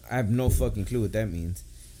 Nope. I have no fucking clue what that means.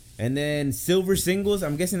 And then Silver Singles.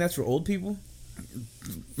 I'm guessing that's for old people.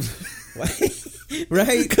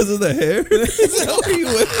 Right? Because of the hair? Is that where you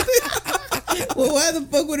went? Well, why the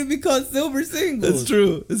fuck would it be called Silver Singles? It's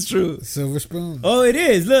true. It's true. Silver spoon. Oh, it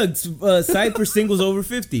is. Look, site for singles over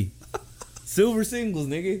 50. Silver Singles,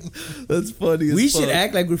 nigga. That's funny. We as should fuck.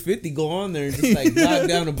 act like we're 50. Go on there and just like knock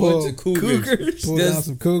down a bunch of cougars. Pull down Just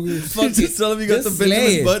some cougars. fucking Just tell him you got just the Benjamin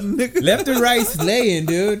slaying. Button, nigga. Left and right slaying,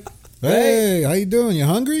 dude. Hey, how you doing? You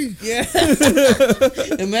hungry? Yeah.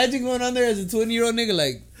 Imagine going on there as a 20-year-old nigga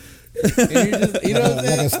like, And you're just, you know what I'm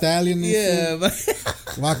saying? Like a stallion. And Yeah, shit.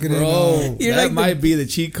 Walking Bro, in. You're that like might be the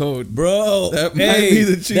cheat code. bro. That might be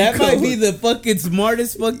the cheat That might code. be the fucking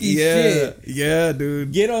smartest fucking Yeah, shit. yeah,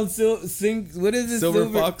 dude. Get on what is it? Silver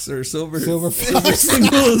Fox or Silver Fox.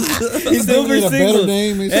 Singles. Silver Need a better Singles.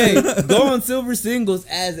 name and Hey, shit. go on Silver Singles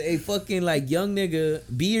as a fucking like young nigga.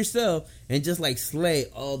 Be yourself and just like slay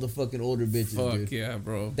all the fucking older bitches. Fuck Dude. yeah,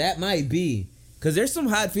 bro. That might be because there's some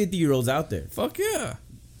hot 50-year-olds out there, Fuck yeah.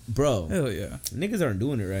 bro. Hell yeah. Niggas aren't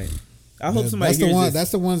doing it right. I hope Yeah, somebody that's the hears one. this.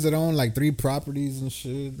 That's the ones that own like 3 properties and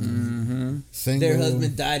shit. Mm-hmm. Single. Their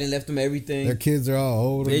husband died and left them everything. Their kids are all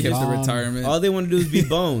old. They and Kids to gone. retirement. All they want to do is be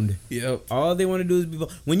boned. Yep. All they want to do is be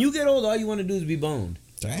boned. When you get old, all you want to do is be boned.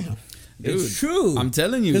 Damn. Dude, It's true. I'm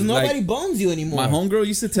telling you. Because nobody like, bones you anymore. my homegirl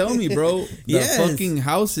used to tell me, bro, the Yes. fucking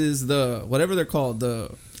houses, the whatever they're called,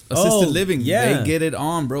 the assisted living, yeah. they get it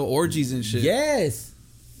on, bro. Orgies and shit. Yes.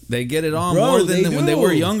 They get it on Bro, more they than when they do.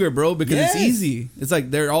 were younger, bro, because Yes. it's easy. It's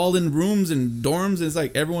like they're all in rooms and dorms, and it's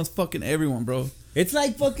like everyone's fucking everyone, bro. It's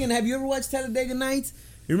like fucking, have you ever watched Talladega Nights?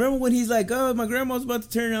 You remember when he's like, oh, my grandma's about to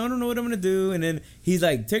turn, I don't know what I'm going to do. And then he's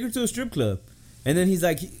like, take her to a strip club. And then he's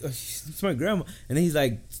like, it's my grandma. And then he's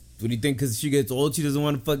like, what do you think? Because she gets old, she doesn't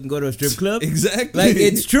want to fucking go to a strip club? Exactly. Like,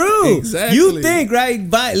 it's true. Exactly. You think, right?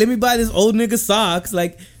 Let me buy this old nigga socks.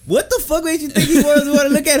 Like, what the fuck makes you think he doesn't want to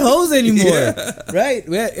look at hoes anymore? Yeah. Right?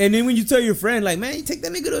 And then when you tell your friend, like, man, you take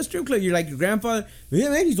that nigga to a strip club, you're like, your grandfather, yeah,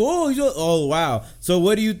 man, he's old. Oh, wow. So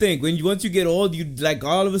what do you think? Once you get old, you, like,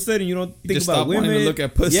 all of a sudden, you don't think just about stop women. wanting to look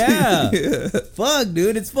at pussy. Yeah. Yeah. Fuck,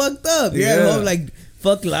 dude. It's fucked up. You're Yeah. at home, like,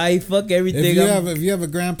 fuck life, fuck everything. If you have a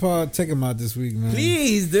grandpa, take him out this week, man.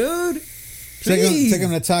 Please, dude. Take Please. him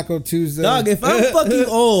to Taco Tuesday. Dog, if I'm fucking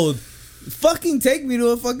old, fucking take me to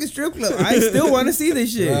a fucking strip club. I still want to see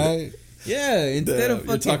this shit. Right? Yeah, instead of You're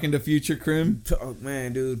fucking talking to future Crim. Oh,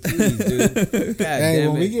 man, dude, please, dude. God Hey,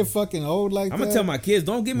 damn when it. we get fucking old like I'm that, gonna tell my kids,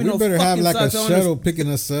 don't give me we no better fucking have like a socks. shuttle picking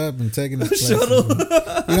us up and taking us places. Shuttle. Man. You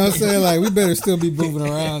know what I'm saying? Like, we better still be moving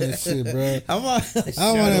around and shit, bro. I'm on I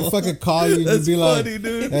don't want to fucking call you and That's be like, funny,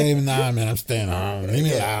 dude. hey, nah, man, I'm staying home. Leave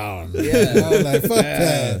me alone. Yeah. You know, like, fuck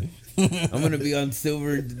that. I'm gonna be on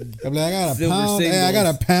silver. I'm like, I got a Silver pound. Hey, I singles.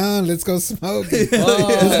 got a pound. Let's go smoke. Oh.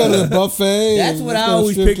 Let's go to the buffet. That's and what let's I go to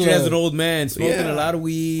always strip pictured as club. an old man, smoking Yeah. a lot of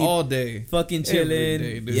weed, All day. fucking chilling. Every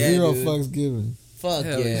day, dude. Yeah, Zero dude. fucks given. Fuck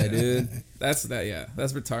Hell yeah, yeah. dude. That's that, yeah.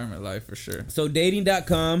 That's retirement life for sure. So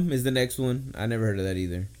dating.com is the next one. I never heard of that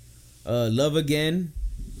either. Love Again.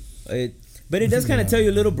 But it does kind of tell you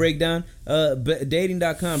a little breakdown. But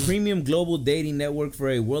dating.com, premium global dating network for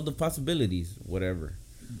a world of possibilities. Whatever.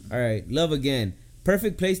 All right, Love Again.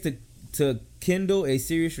 Perfect place to kindle a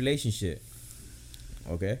serious relationship.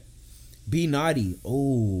 Okay. Be Naughty.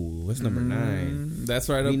 Oh, what's number 9? That's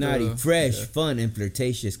right Be up Naughty. the- Fresh, yeah. fun, and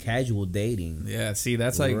flirtatious casual dating. Yeah, see,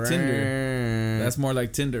 that's like Tinder. That's more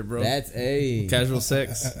like Tinder, bro. That's a Casual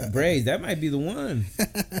sex. Braze. That might be the one.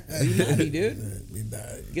 Be Naughty, dude. Be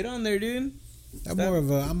naughty. Get on there, dude.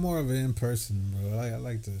 I'm more of an in person, bro. I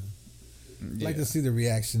like to like to see the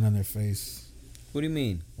reaction on their face What do you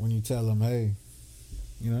mean? when you tell them, hey,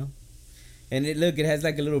 you know. And it has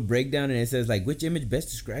like a little breakdown, and it says like which image best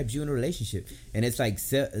describes you in a relationship, and it's like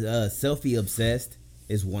selfie obsessed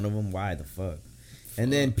is one of them. Why the fuck?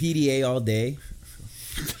 And then PDA all day.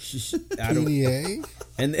 PDA?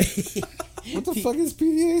 And then What the fuck is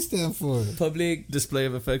PDA stand for? public. Display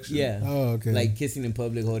of affection. Yeah. Oh, okay. Like kissing in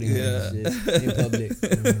public, holding Yeah. hands and shit in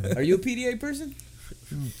public. Are you a PDA person?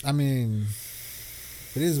 I mean,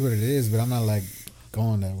 it is what it is, but I'm not like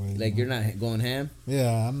going that way. Like you you're know? not going ham?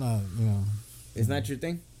 Yeah, I'm not. You know, It's not your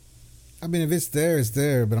thing? I mean, if it's there, it's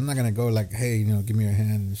there. But I'm not gonna go like, hey, you know, give me your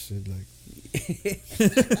hand and shit. Like,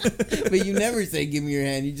 But you never say give me your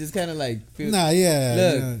hand. You just kind of like feel, nah, yeah.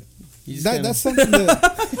 Look, you know, you just kinda, that's something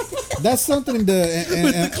that. That's something that.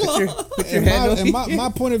 And, put your hand over in my here.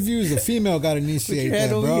 point of view is a female got to initiate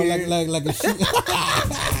hand that, over bro. here. Like if she,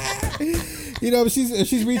 you know, if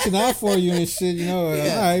she's reaching out for you and shit, you know,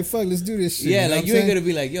 Yeah. all right, fuck, let's do this shit. Yeah, know like what you I'm ain't saying? gonna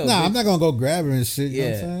be like, yo. Nah, bitch. I'm not gonna go grab her and shit. You know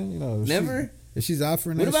what Yeah. I'm saying? You know, Never? If she's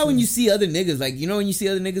offering What that about when shit, you see other niggas? Like, you know when you see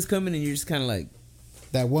other niggas coming and you're just kind of like,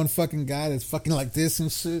 that one fucking guy that's fucking like this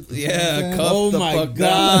and shit? You know Yeah, what I'm saying? cuff oh the my fuck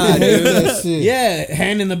god, I hate dude. that shit. Yeah,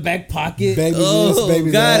 hand in the back pocket. Baby oh this,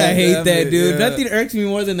 baby god, that. I hate Damn that, it, dude. yeah. Nothing irks me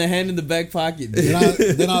more than the hand in the back pocket. Dude.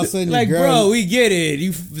 Then all of a sudden Like, your girl, bro, we get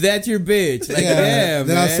it. That's your bitch. Like, yeah, damn,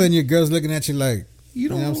 then all of a man. sudden your girl's looking at you like, You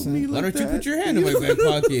don't know what I'm want saying? me Why like don't you that. put your hand in my back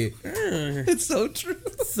pocket? It's so true.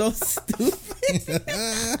 So stupid.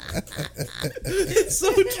 It's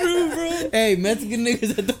so true, bro. Hey, Mexican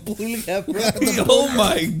niggas at the pulga, bro. Oh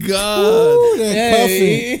my god.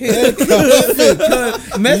 Hey, Mexican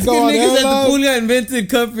go on niggas at the airline? pulga invented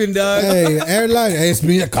cuffing, dog. Hey, airline. Hey, it's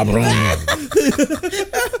me, cabrón.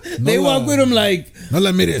 They walk with them like, No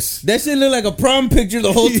la mires. that shit look like a prom picture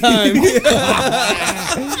the whole time.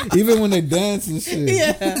 Even when they dance and shit.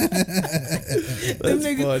 Yeah. Them That's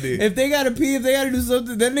niggas, funny. if they gotta pee, if they gotta do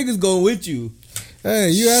something, that nigga's going with you. Hey,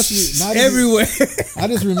 you asked me. not even- Everywhere. I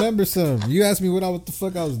just remember something. You asked me what the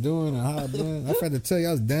fuck I was doing and how I been. I tried to tell you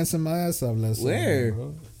I was dancing my ass off last Where? Sunday,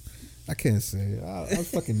 bro. I can't say. I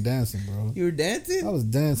was fucking dancing, bro. You were I dancing? was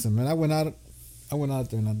dancing, man. I went out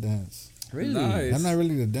there and I danced. Really? Nice. I'm not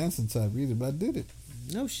really the dancing type either, but I did it.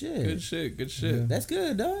 No shit. Good shit. Good shit. Yeah. That's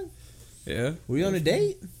good, dog. Yeah. Were you on a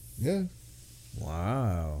date? Yeah.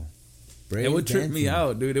 Wow. It would trip me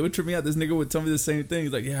out, dude. It would trip me out. This nigga would tell me the same thing.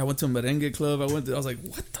 He's like, yeah, I went to a merengue club. I was like,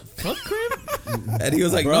 what the fuck, Crib? And he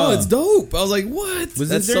was like, no, Bruh. it's dope. I was like, what? Was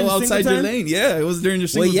That's this during so the outside single your time? lane. Yeah, it was during your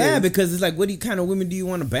single Well, yeah, days. because it's like, what kind of women do you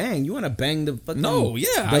want to bang? You want to bang the fucking No, yeah,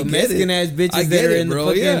 the I get Mexican it. ass I bitches get that are it, in the bro.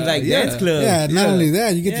 fucking Yeah, like yeah. dance club. Yeah, not only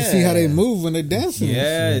that, you get to see how they Yeah. move when they dancing. and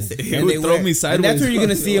Yes, shit. He would throw me and that's sideways. where you're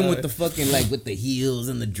gonna see him Why? with the fucking like with the heels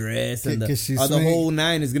and the dress and Can she the swing? whole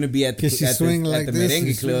nine is gonna be at the Can she at swing the, like at the this? merengue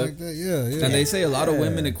and swing club. like that? Yeah, yeah. And they say a lot of Yeah.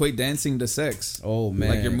 women equate dancing to sex. Oh man,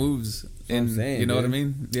 Like your moves. And I'm saying, you know what I dude.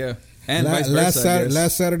 mean? Yeah. And vice versa, I guess.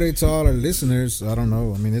 last Saturday to all our listeners, I don't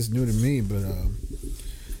know. I mean, it's new to me, but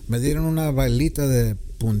me dieron una bailita de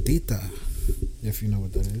puntita, if you know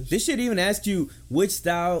what that is. This shit even asks you which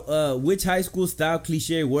high school style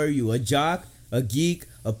cliche were you? A jock, a geek,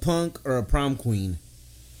 a punk, or a prom queen?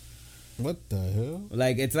 What the hell?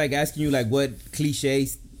 Like it's like asking you like what cliche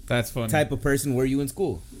That's funny. type of person were you in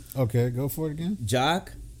school? Okay, go for it again.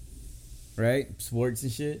 Jock, right? Sports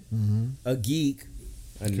and shit. Mm-hmm. A geek,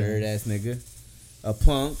 a Okay. nerd ass nigga. A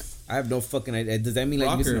punk. I have no fucking idea. Does that mean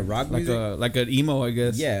like you listen to rock like music? like an emo, I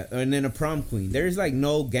guess. Yeah, and then a prom queen. There's like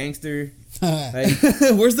no gangster. Like,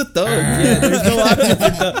 Where's the thug? yeah, there's no option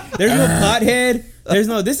for there's no pothead. There's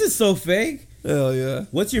no. This is so fake. Hell yeah.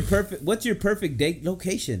 What's your perfect date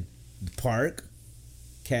location? Park,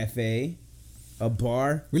 cafe, a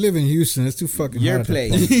bar, We live in Houston. It's too fucking your hot. at that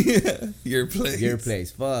place. point. Your place. Your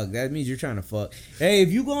place. Fuck. That means you're trying to fuck. Hey,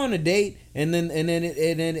 if you go on a date and then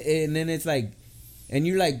it's like, and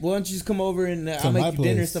you're like, why don't you just come over and I'll my make you dinner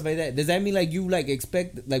and place. stuff like that. Does that mean like you like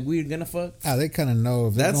expect like we're gonna fuck? Ah, they kind of know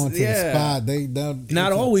if they're That's- going to yeah. the spot. They don't.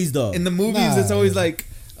 Not always though. In the movies, Nah. it's always like,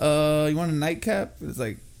 you want a nightcap? It's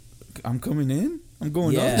like, I'm coming in. I'm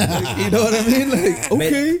going Yeah. up. Like, you know what I mean? Like,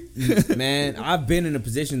 okay. Man, I've been in a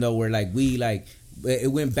position though where like we like it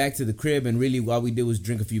went back to the crib and really all we did was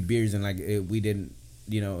drink a few beers and like we didn't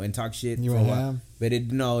and talk shit You for a went while. ham? But it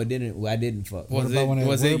didn't. I didn't fuck. What Was about it when it-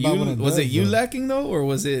 was what it about when you it was does, it you though? lacking though, or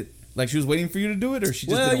was it like she was waiting for you to do it, or she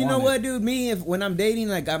just Well, didn't you know want what, it? dude? Me, when I'm dating,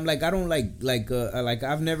 like I'm like I don't like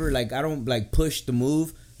I've never like I don't like push the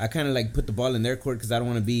move. I kind of like put the ball in their court because I don't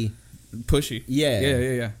want to be Pushy. yeah.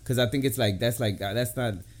 Yeah. Because I think it's like that's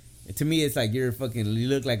not. To me, it's like you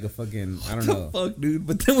look like a fucking I don't know. Fuck, dude.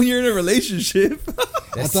 But then when you're in a relationship,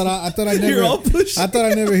 I thought I You're never. all pushy. I thought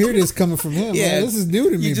I never hear this coming from him. Yeah. Man. This is new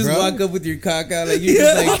to me, You just bro. walk up with your cock out like you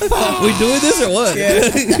just like we doing this or what?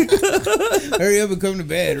 hurry up and come to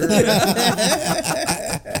bed.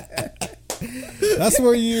 That's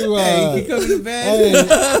where you. Hey, you coming to bed? Hey,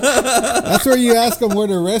 that's where you ask them where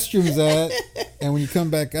the restroom's at, and when you come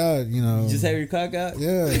back out, Just have your cock out.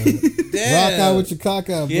 yeah, Damn. rock out with your cock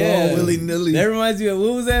out, bro. Yeah. willy-nilly. That reminds me of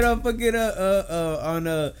what was that on fucking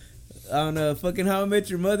on fucking How I Met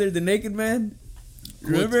Your Mother, The Naked Man.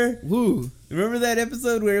 Remember? Woo. Remember that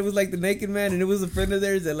episode where it was like the naked man and it was a friend of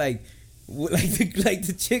theirs that like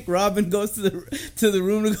the chick Robin goes to the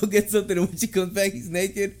room to go get something and when she comes back he's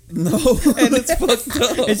naked. No, and it's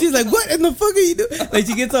fucked up. And she's like, "What in the fuck are you doing?" Like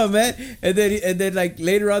she gets all mad, and then like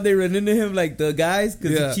later on they run into him like the guys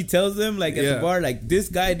because Yeah. she tells them like at Yeah. the bar like this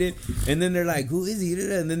guy did, and then they're like, "Who is he?"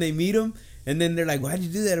 And then they meet him, and then they're like, "Why'd you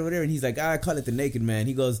do that?" or whatever, and he's like, "I call it the naked man."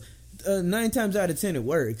 He goes, 9 times out of 10 it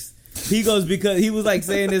works. He goes because he was like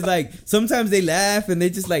saying is like sometimes they laugh and they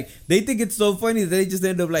just like they think it's so funny that they just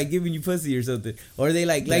end up like giving you pussy or something, or they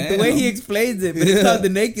like the way he Damn. explains it, but it's Yeah. called the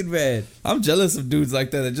naked man. I'm jealous of dudes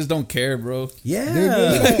like that just don't care, bro. Yeah.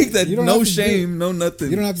 Dude, Like that, You don't no have to shame, no nothing.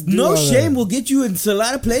 You don't have to do No all shame that. will get you into a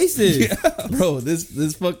lot of places. Yeah, bro,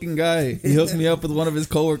 this fucking guy, he hooked me up with one of his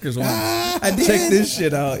coworkers once. I did. Check this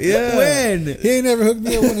shit out. Yeah. When? He ain't never hooked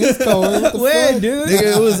me up when he's going. What the When, fuck? dude?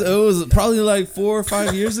 Nigga, it was probably like 4 or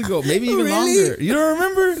 5 years ago, maybe even Really? longer. You don't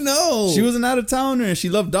remember? No. She was an out of towner and she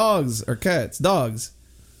loved dogs or cats, dogs.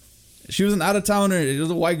 She was an out of towner. It was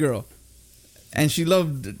a white girl, and she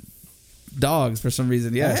loved dogs for some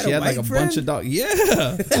reason. I Yeah, had she a had like a white bunch friend? of dogs.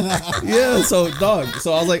 Yeah, yeah. So dog.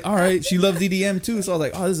 So I was like, all right. She loved EDM too. So I was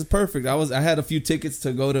like, oh, this is perfect. I had a few tickets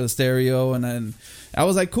to go to Stereo, and then I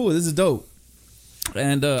was like, cool, this is dope.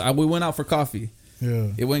 And we went out for coffee. Yeah.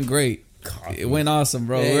 It went great. Coffee. It went awesome,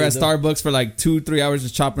 bro. Hey, we were at the- Starbucks for like 2-3 hours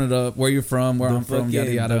just chopping it up. Where you're from, where I'm from,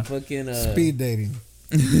 yada yada. The fucking, Speed dating.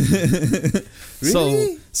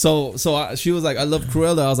 Really? So she was like, I love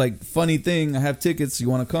Cruella. I was like, funny thing, I have tickets. You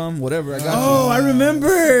want to come? Whatever, I got Oh, I remember.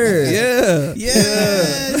 you. Yeah,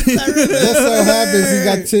 Yes, I remember. Just so happens he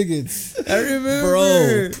got tickets. I remember.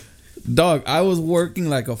 bro. Dog, I was working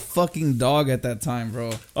like a fucking dog at that time,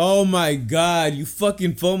 bro. Oh my god, you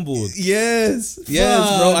fucking fumbled. Yes,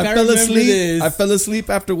 yes, bro. Fuck, I I fell remember asleep. this. I fell asleep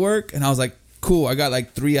after work, and I was like, cool. I got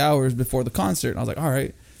like 3 hours before the concert. And I was like, all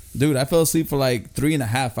right, dude. I fell asleep for like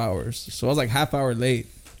 3.5 hours, so I was like half hour late.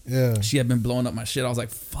 Yeah. She had been blowing up my shit. I was like,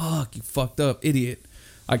 fuck, you fucked up, idiot.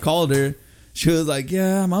 I called her. She was like,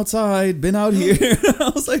 yeah, I'm outside, been out here.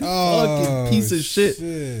 I was like, fucking piece of shit.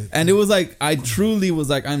 And it was like, I truly was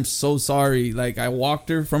like, I'm so sorry. Like, I walked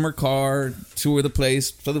her from her car to the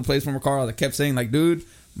place from her car. I kept saying, like, dude,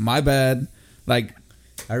 my bad. Like,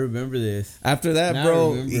 I remember this. after that, Now I bro,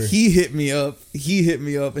 remember. he hit me up, and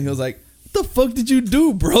he was like, what the fuck did you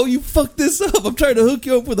do, bro? You fucked this up. I'm trying to hook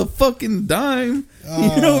you up with a fucking dime.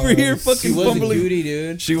 You're over here She fucking was a fumbling. cutie,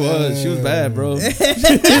 dude. She was bad, bro. she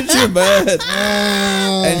was bad.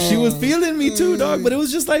 And she was feeling me too, dog. But it was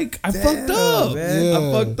just like, I fucked up. man.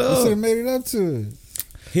 I fucked You should have up. made it up to it.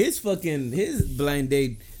 His blind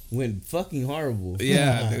date went fucking horrible.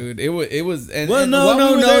 Yeah, dude. It was. And, Well, and no, while no,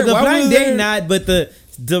 we were no. there- The while we blind were date there- not, but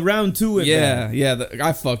the round two went Yeah, bad. yeah.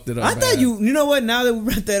 I fucked it up. I thought bad. you know what? Now that we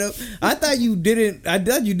brought that up, I thought you did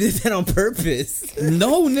that on purpose.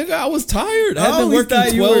 No, nigga, I was tired. I I had been always working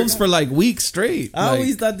thought you 12s were- for like weeks straight. I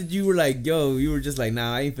always thought that you were like, yo, you were just like,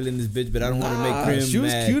 nah, I ain't feeling this bitch, but I don't want to make Prim She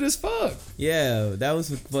was mad. cute as fuck. Yeah, that was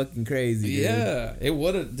fucking crazy. Dude. Yeah, it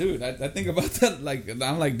would have, dude. I think about that. Like,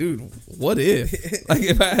 I'm like, dude, what if? Like,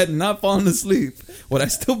 if I had not fallen asleep, would I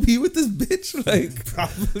still be with this bitch? Like,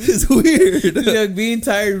 probably. It's weird. Like, being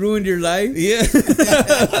tired ruined your life. Yeah.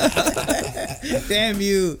 Damn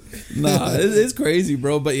you. Nah, it's crazy,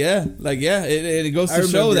 bro. But yeah, like, yeah, it goes I to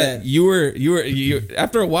show remember that that. you were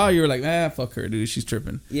after a while you were like, fuck her, dude, she's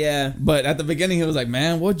tripping. Yeah. But at the beginning he was like,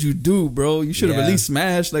 man, what'd you do, bro? You should have Yeah. at least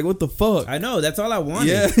smashed. Like, what the fuck? I know, that's all I wanted.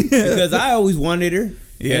 Yeah. Because I always wanted her.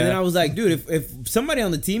 Yeah. And then I was like, dude, if somebody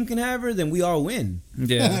on the team can have her, then we all win.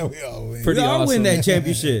 Yeah, We all win. Pretty we all win awesome. that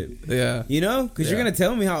championship. yeah. You know? Because you're Yeah. going to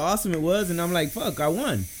tell me how awesome it was. And I'm like, fuck, I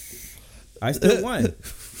won. I still won.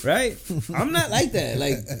 Right? I'm not like that.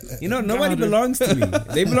 Like, you know, nobody Got her. belongs to me.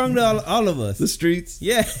 They belong to all of us. The streets.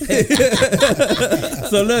 Yeah.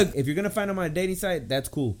 So look, if you're gonna find them on a dating site, that's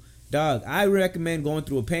cool, dog. I recommend going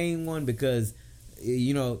through a paying one because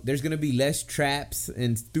you know there's gonna be less traps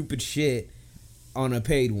and stupid shit on a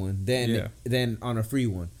paid one than on a free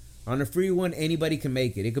one. On a free one, anybody can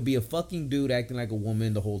make it. It could be a fucking dude acting like a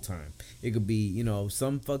woman the whole time. It could be, you know,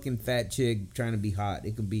 some fucking fat chick trying to be hot.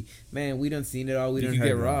 It could be, man, we done seen it all. We You done can heard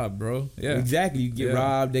get it all. robbed, bro. Yeah. Exactly. You can get Yeah.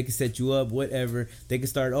 robbed. They can set you up, whatever. They can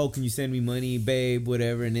start, oh, can you send me money, babe,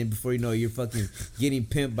 whatever. And then before you know it, you're fucking getting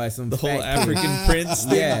pimped by some The whole fat kid. African prince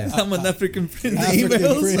thing. Yeah. I'm an African prince. African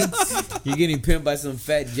emails. prince. You're getting pimped by some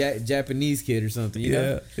fat Japanese kid or something, you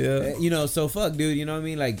know? Yeah. You know, so fuck, dude. You know what I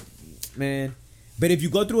mean? Like, man. But if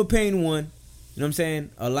you go through a paying one, you know what I'm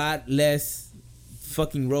saying? A lot less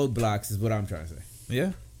fucking roadblocks is what I'm trying to say.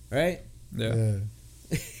 Yeah. Right? Yeah.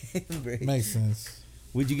 Yeah. Makes sense.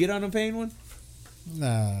 Would you get on a paying one?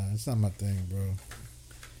 Nah, it's not my thing, bro.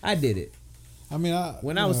 I did it. I mean,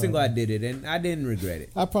 When I was single, I did it, and I didn't regret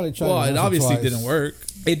it. I probably tried. Well, it once or obviously twice. didn't work.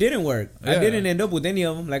 It didn't work. I Yeah. didn't end up with any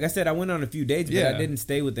of them. Like I said, I went on a few dates, but Yeah. I didn't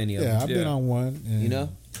stay with any of Yeah, them. I've Yeah. been on one. And You know?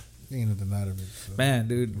 ain't nothing out of it. So. Man,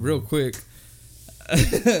 dude, real quick.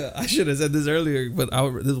 I should have said this earlier, but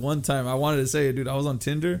this one time I wanted to say it, dude. I was on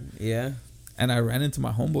Tinder Yeah. and I ran into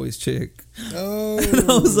my homeboy's chick. Oh, And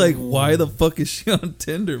I was like, why the fuck is she on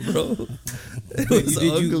Tinder, bro? It was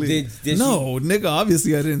Did you- ugly. did no, nigga,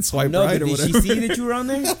 obviously I didn't swipe No, right but or did whatever. she see that you were on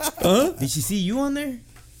there? Huh? Did she see you on there?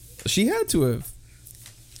 She had to have.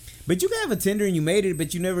 But you can have a Tinder and you made it,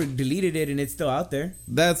 but you never deleted it and it's still out there.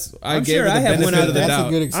 I I'm gave sure her the I have one benefit out of the That's a doubt.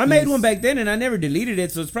 good excuse. I made one back then and I never deleted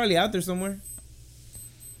it, so it's probably out there somewhere.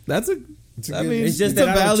 That's a I mean, It's just it's a that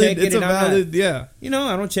I don't valid. check it It's a and I'm not- valid. Yeah. You know,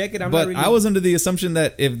 I don't check it. I'm But not really. I was under the assumption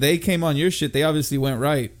that if they came on your shit, they obviously went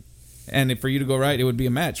right, and if for you to go right, it would be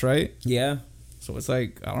a match, right? Yeah. So it's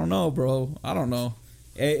like, I don't know, bro. I don't know.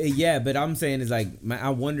 Yeah, but I'm saying is like, I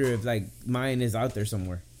wonder if like mine is out there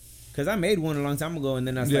somewhere. Cause I made one a long time ago, and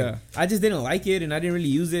then I was like, I just didn't like it, and I didn't really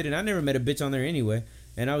use it, and I never met a bitch on there anyway,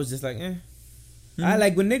 and I was just like, eh. I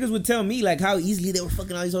like when niggas would tell me like how easily they were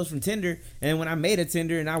fucking all these hoes from Tinder, and when I made a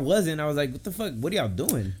Tinder and I wasn't, I was like, what the fuck? What are y'all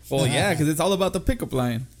doing? Well, yeah, because it's all about the pickup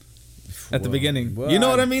line at the beginning. well, You know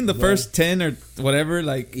what I mean? The well. first 10 or whatever,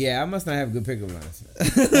 like Yeah, I must not have good pickup lines.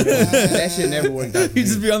 That shit never worked out. For you me.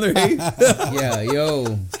 just be on their hate. Yeah,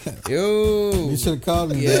 yo. You should have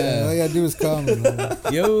called me. Yeah. Man. All you gotta do is call me. Man.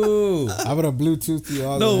 Yo. I would have Bluetooth you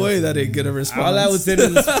all. No the way time, that ain't man. get a response. All I would say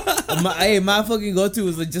is, my fucking go-to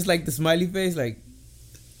was just like the smiley face, like,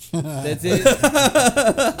 that's it.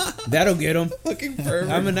 That'll get him. Fucking pervert.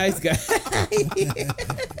 I'm a nice guy.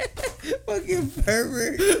 Fucking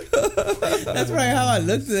pervert. That's right how I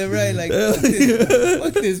looked at him, right? Like,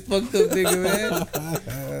 fuck this fucked up nigga,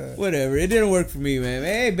 man. Whatever. It didn't work for me, man.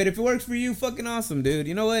 Hey, but if it works for you, fucking awesome, dude.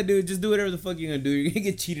 You know what, dude? Just do whatever the fuck you're gonna do. You're gonna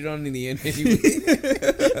get cheated on in the end anyway.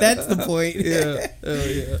 That's the point. Yeah. Oh,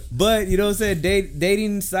 yeah. But, you know what I'm saying?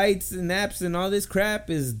 Dating sites and apps and all this crap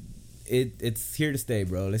it's here to stay,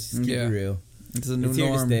 bro. Let's just keep it real. It's a new It's here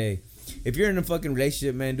to norm. stay. If you're in a fucking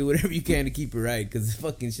relationship, man, do whatever you can to keep it right, because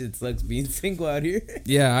fucking shit sucks being single out here.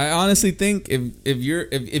 Yeah, I honestly think if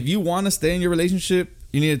you want to stay in your relationship,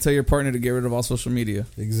 you need to tell your partner to get rid of all social media.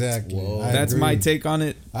 Exactly. Whoa. I That's agree. my take on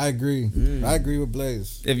it. I agree. I agree with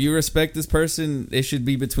Blaze. If you respect this person, it should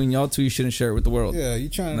be between y'all two. You shouldn't share it with the world. Yeah, you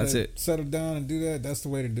trying That's to it. settle down and do that? That's the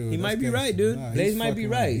way to do it. He That's might be gangster. right, dude. Blaze he's might be fucking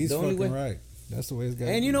right. He's The only fucking way- right. That's the way it's got.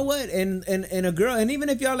 And you know what? And a girl, and even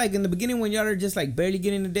if y'all like in the beginning when y'all are just like barely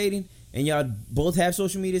getting into dating, and y'all both have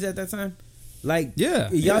social medias at that time, like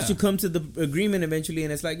y'all should come to the agreement eventually.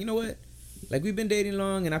 And it's like, you know what? Like, we've been dating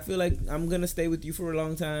long, and I feel like I'm gonna stay with you for a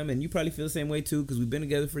long time, and you probably feel the same way too, because we've been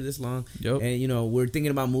together for this long. Yep. And you know, we're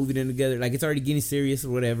thinking about moving in together. Like, it's already getting serious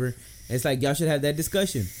or whatever. It's like y'all should have that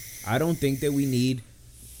discussion. I don't think that we need,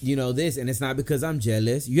 you know, this, and it's not because I'm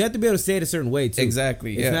jealous. You have to be able to say it a certain way too.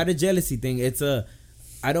 Exactly. It's not a jealousy thing. It's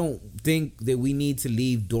I don't think that we need to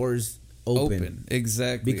leave doors open.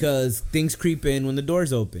 Exactly. Because things creep in when the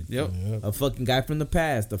door's open. Yep. A fucking guy from the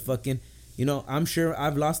past. A fucking, you know, I'm sure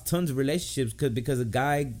I've lost tons of relationships because a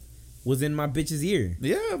guy was in my bitch's ear.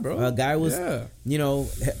 Yeah, bro. A guy was, you know,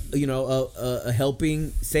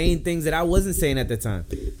 helping, saying things that I wasn't saying at the time.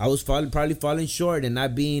 I was probably falling short and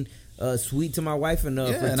not being sweet to my wife enough,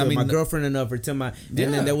 Yeah, or and to I mean, my girlfriend enough, or to my.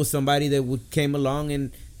 And then there was somebody that came along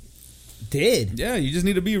and did. Yeah, you just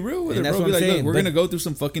need to be real with And it, that's bro. what Be I'm like, saying, look, we're but- gonna go through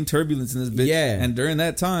some fucking turbulence in this bitch. Yeah. And during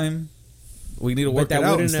that time, we need to work that it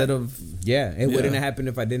out wouldn't instead have- of Yeah, it wouldn't have happened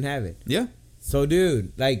if I didn't have it. yeah. So,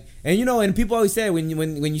 dude, like, and you know, and people always say when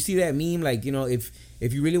you see that meme, like, you know, if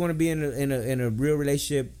you really want to be in a real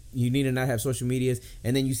relationship, you need to not have social medias.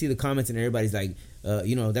 And then you see the comments and everybody's like,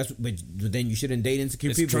 you know, but then you shouldn't date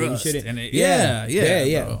insecure It's people. You trust, shouldn't. and yeah,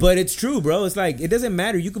 bro. But it's true, bro. It's like, it doesn't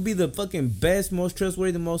matter. You could be the fucking best, most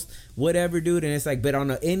trustworthy, the most whatever, dude. And it's like, but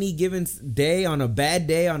on any given day, on a bad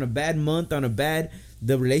month,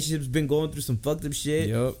 the relationship's been going through some fucked up shit.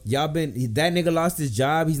 Yup. That nigga lost his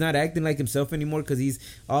job. He's not acting like himself anymore because he's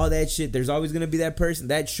all that shit. There's always gonna be that person.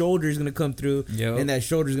 That shoulder's gonna come through, Yup. and that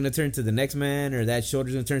shoulder's gonna turn to the next man, or that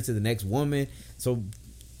shoulder's gonna turn to the next woman. So,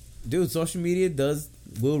 dude, social media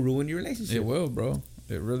will ruin your relationship. It will, bro.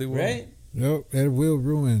 It really will. Right? Yep, it will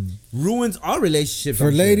Ruins all relationships for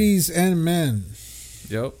I'm sure. ladies and men.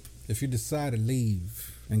 Yep. If you decide to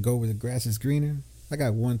leave and go where the grass is greener, I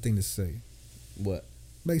got one thing to say. What?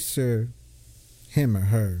 Make sure him or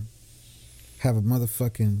her have a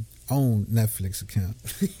motherfucking own Netflix account.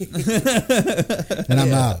 And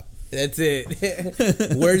I'm out. That's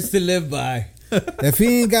it. Words to live by. If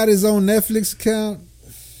he ain't got his own Netflix account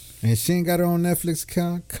and she ain't got her own Netflix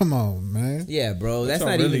account, come on, man. Yeah, bro. That's y'all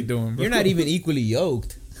not really even doing, bro? You're not even equally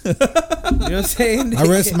yoked. You know what I'm saying? I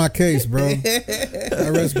rest my case, bro. I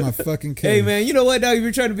rest my fucking case. Hey, man, you know what, dog? If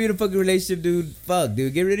you're trying to be in a fucking relationship, dude,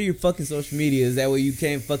 get rid of your fucking social medias. That way you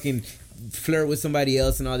can't fucking flirt with somebody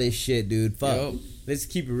else and all this shit, dude. Fuck. Yo. Let's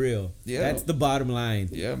keep it real. Yeah. That's the bottom line.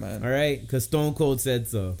 Yeah, man. All right? Because Stone Cold said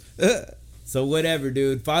so. So whatever,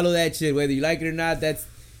 dude. Follow that shit. Whether you like it or not, that's...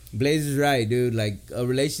 Blaze is right, dude. Like, a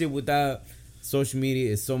relationship without social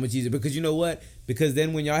media is so much easier. Because you know what? Because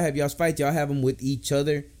then when y'all have y'all's fights, y'all have them with each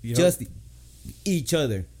other. Yep. Just each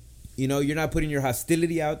other. You know, you're not putting your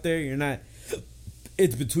hostility out there. You're not...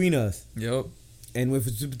 It's between us. Yep. And if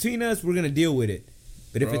it's between us, we're going to deal with it.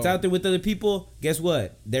 But if it's out there with other people, guess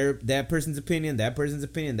what? They're that person's opinion, that person's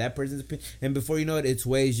opinion, that person's opinion, and before you know it, it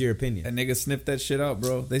sways your opinion. And niggas sniff that shit out,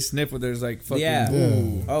 bro. They sniff where there's like fucking. Yeah.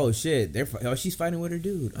 Ooh. Oh shit. She's fighting with her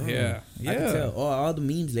dude. Oh, Yeah. I can tell. Oh, all the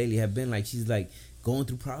memes lately have been like she's like going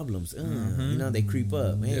through problems. You know, they creep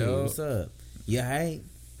up. Hey, what's up? You alright?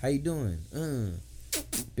 How you doing?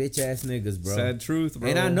 Bitch ass niggas, bro. Sad truth, bro.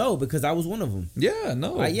 And I know because I was one of them. Yeah,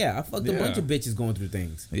 no. I fucked a bunch of bitches going through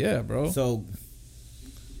things. Yeah, bro. So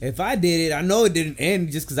if I did it, I know it didn't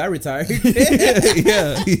end just because I retired.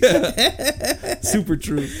 yeah. Super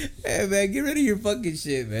true. Hey, man, get rid of your fucking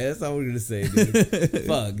shit, man. That's all we're going to say, dude.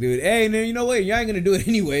 Fuck, dude. Hey, man, you know what? You ain't going to do it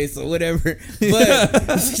anyway, so whatever. But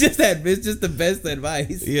it's just the best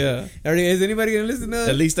advice. Yeah. Is anybody going to listen to us?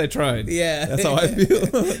 At least I tried. Yeah. That's how I feel.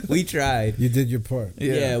 We tried. You did your part.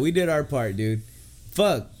 Yeah, we did our part, dude.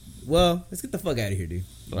 Fuck. Well, let's get the fuck out of here, dude.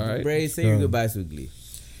 All right. Bray, say your goodbyes quickly.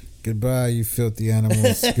 Goodbye, you filthy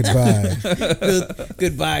animals. Goodbye.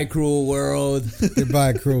 Goodbye, cruel world.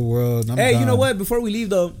 Goodbye, cruel world. I'm Hey, done. you know what? Before we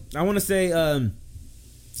leave, though, I want to say, I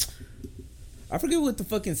forget what the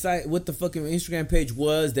fucking Instagram page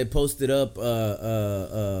was that posted up,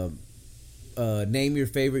 name your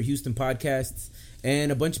favorite Houston podcasts,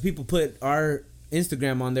 and a bunch of people put our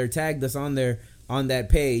Instagram on there, tagged us on there on that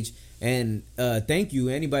page. And thank you,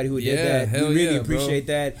 anybody who did that. We really appreciate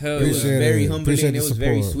that. It was very humbling. It was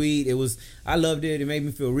very sweet. I loved it. It made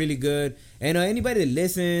me feel really good. And anybody that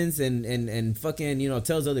listens and fucking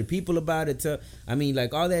tells other people about it,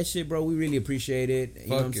 like all that shit, bro. We really appreciate it. You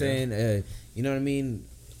know what I'm saying? You know what I mean?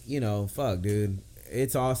 Fuck, dude.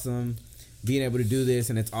 It's awesome being able to do this,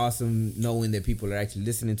 and it's awesome knowing that people are actually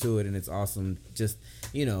listening to it, and it's awesome. Just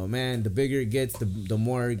man, the bigger it gets, the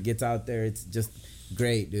more it gets out there. It's just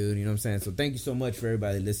great, dude. You know what I'm saying? So thank you so much for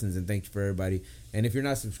everybody that listens, and thank you for everybody. And if you're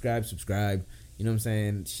not subscribed, subscribe. You know what I'm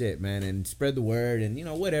saying? Shit, man. And spread the word, and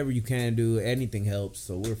whatever you can do, anything helps.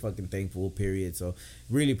 So we're fucking thankful, period. So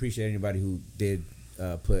really appreciate anybody who did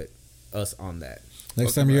put us on that.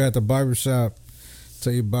 Next time you're at the barbershop,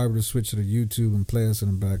 tell your barber to switch to the YouTube and play us in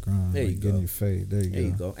the background. There you go. Getting your fade. There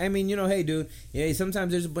you go. I mean, hey, dude. Yeah,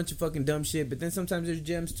 sometimes there's a bunch of fucking dumb shit, but then sometimes there's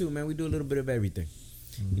gems too, man. We do a little bit of everything.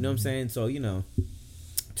 You know what I'm saying? So,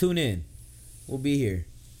 tune in. We'll be here.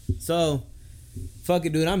 So, fuck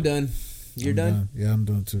it, dude. I'm done. You're done? Yeah, I'm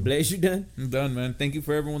done too. Blaze, you done? I'm done, man. Thank you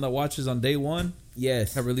for everyone that watches on day one.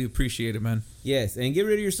 Yes. I really appreciate it, man. Yes. And get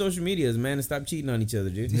rid of your social medias, man, and stop cheating on each other,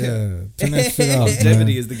 dude. Yeah. Turn that shit off,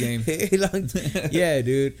 Longevity man. is the game. Yeah,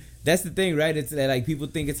 dude. That's the thing, right? It's like people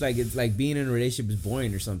think it's like being in a relationship is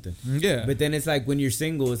boring or something. Yeah. But then it's like when you're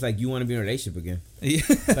single, it's like you want to be in a relationship again. Yeah.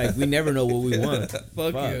 It's like we never know what we want.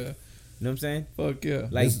 Fuck yeah. You know what I'm saying? Fuck yeah.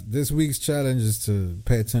 Like this week's challenge is to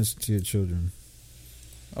pay attention to your children.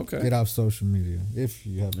 Okay. Get off social media if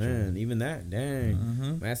you have man, children. even that,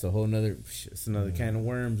 dang, that's a whole nother. It's another can of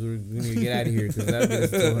worms. We're gonna get out of here because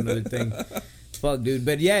that's a whole another thing. Fuck, dude.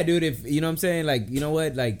 But yeah, dude. If you know what I'm saying, like, you know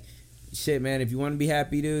what, like, shit, man. If you want to be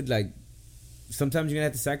happy, dude, like, sometimes you're gonna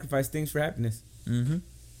have to sacrifice things for happiness.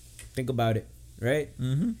 Think about it, right?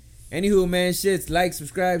 Anywho, man, shits, like,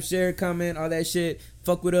 subscribe, share, comment, all that shit.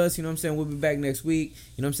 Fuck with us, you know what I'm saying? We'll be back next week.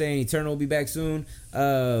 You know what I'm saying? Eternal will be back soon.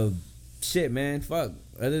 Shit, man. Fuck.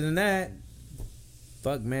 Other than that,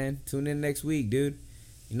 fuck, man. Tune in next week, dude.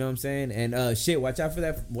 You know what I'm saying? And shit, watch out for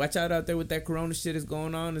that. Watch out there with that corona shit is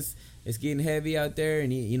going on. It's getting heavy out there,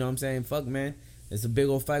 and you know what I'm saying? Fuck, man. It's a big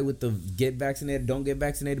old fight with the get vaccinated, don't get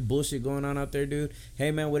vaccinated bullshit going on out there, dude.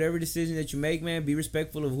 Hey, man, whatever decision that you make, man, be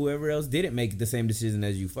respectful of whoever else didn't make the same decision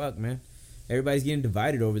as you. Fuck, man. Everybody's getting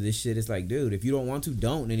divided over this shit. It's like, dude, if you don't want to,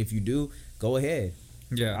 don't. And if you do, go ahead.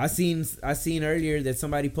 Yeah. I seen earlier that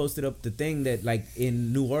somebody posted up the thing that, like,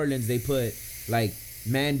 in New Orleans, they put, like,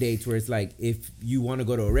 mandates where it's like, if you want to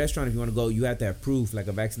go to a restaurant, if you want to go, you have to have proof, like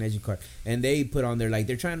a vaccination card. And they put on there, like,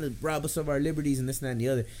 they're trying to rob us of our liberties and this and that and the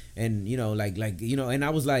other. And, and I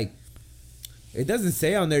was like, it doesn't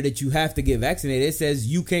say on there that you have to get vaccinated. It says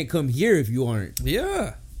you can't come here if you aren't.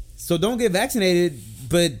 Yeah. So don't get vaccinated,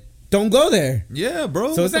 but don't go there. Yeah,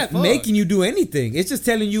 bro. So it's not making you do anything. It's just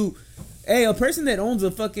telling you, hey, a person that owns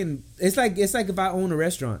a fucking, it's like if I own a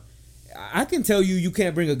restaurant, I can tell you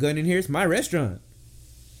can't bring a gun in here. It's my restaurant.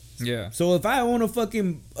 Yeah. So if I own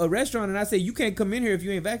a restaurant and I say you can't come in here if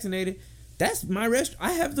you ain't vaccinated, that's my restaurant.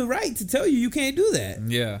 I have the right to tell you can't do that.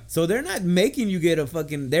 Yeah. So they're not making you get a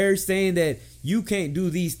fucking, they're saying that you can't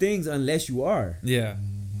do these things unless you are. Yeah.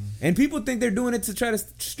 And people think they're doing it to try to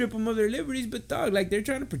strip them of their liberties, but dog, like, they're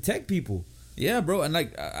trying to protect people. Yeah, bro. And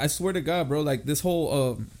like, I swear to God, bro, like this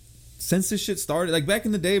whole since this shit started, like back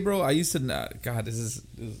in the day, bro, I used to not. God, this is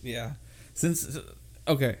yeah. Since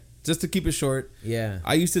okay, just to keep it short. Yeah.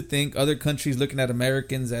 I used to think other countries looking at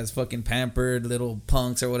Americans as fucking pampered little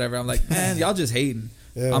punks or whatever. I'm like, man, y'all just hating.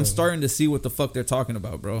 Yeah. I'm starting to see what the fuck they're talking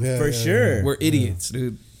about, bro. Yeah, For sure. We're idiots,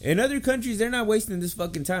 dude. In other countries, they're not wasting this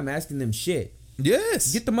fucking time asking them shit.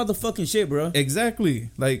 Yes. Get the motherfucking shit, bro. Exactly.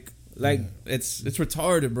 Like it's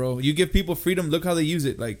retarded, bro. You give people freedom, look how they use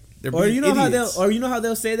it. Like they're being idiots. how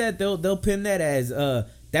they'll say that they'll pin that as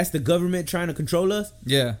that's the government trying to control us.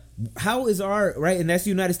 Yeah. How is our right? And that's the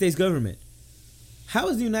United States government. How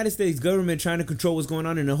is the United States government trying to control what's going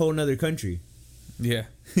on in a whole other country? Yeah.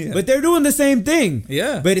 But they're doing the same thing.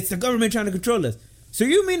 Yeah. But it's the government trying to control us. So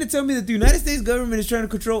you mean to tell me that the United States government is trying to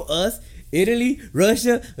control us? Italy,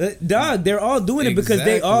 Russia, dog, they're all doing it because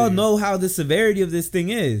they all know how the severity of this thing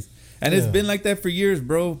is. And it's been like that for years,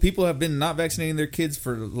 bro. People have been not vaccinating their kids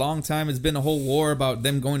for a long time. It's been a whole war about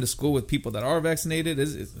them going to school with people that are vaccinated.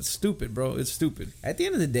 It's stupid, bro. It's stupid. At the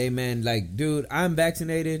end of the day, man, like, dude, I'm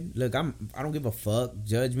vaccinated. Look, I don't give a fuck.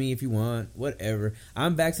 Judge me if you want, whatever.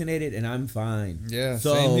 I'm vaccinated and I'm fine. Yeah,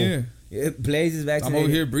 same here. Blaze is vaccinated. I'm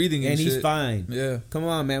over here breathing and he's shit. fine. Yeah. Come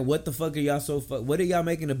on, man. What the fuck are y'all what are y'all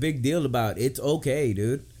making a big deal about? It's okay,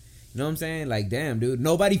 dude. You know what I'm saying? Like, damn, dude.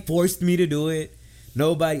 Nobody forced me to do it.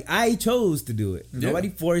 I chose to do it. Yeah. Nobody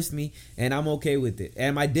forced me, and I'm okay with it.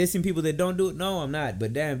 Am I dissing people that don't do it? No, I'm not.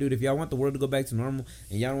 But damn, dude, if y'all want the world to go back to normal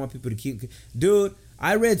and y'all don't want people to keep... Dude,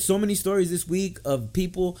 I read so many stories this week of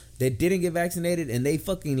people that didn't get vaccinated and they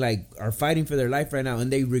fucking, like, are fighting for their life right now and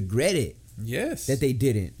they regret it. Yes. That they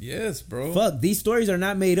didn't. Yes, bro. Fuck, these stories are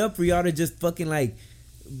not made up for y'all to just fucking, like...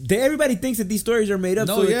 everybody thinks that these stories are made up,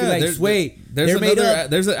 so yeah,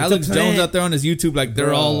 there's an Alex Jones out there on his YouTube, like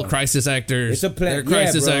they're all crisis actors. It's a plan. They're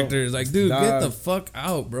crisis actors. Like, dude, get the fuck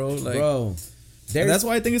out, bro. Like, bro, that's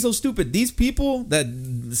why I think it's so stupid. These people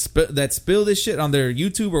that spill this shit on their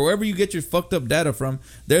YouTube or wherever you get your fucked up data from,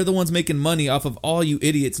 they're the ones making money off of all you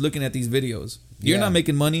idiots looking at these videos. You're not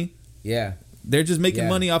making money. Yeah, they're just making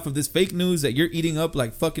money off of this fake news that you're eating up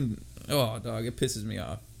like fucking. Oh, dog, it pisses me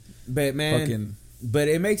off. But man. But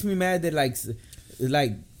it makes me mad that like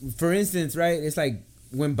for instance, right? It's like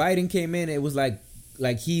when Biden came in, it was like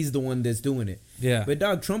he's the one that's doing it. Yeah. But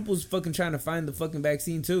dog, Trump was fucking trying to find the fucking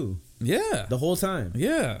vaccine too. Yeah. The whole time.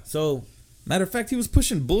 Yeah. So matter of fact, he was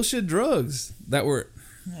pushing bullshit drugs that were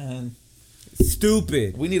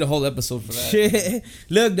stupid. We need a whole episode for that. Shit.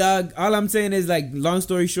 Look, dog, all I'm saying is like, long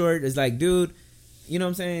story short, is like, dude, you know what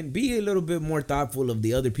I'm saying? Be a little bit more thoughtful of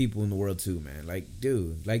the other people in the world too, man. Like,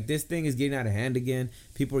 dude, like this thing is getting out of hand again.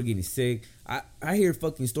 People are getting sick. I hear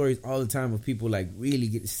fucking stories all the time of people like really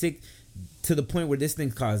getting sick to the point where this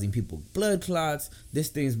thing's causing people blood clots. This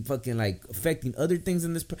thing's fucking like affecting other things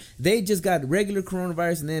in this. They just got regular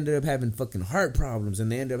coronavirus and they ended up having fucking heart problems and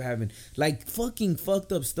they ended up having like fucking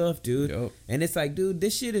fucked up stuff, dude. Yep. And it's like, dude,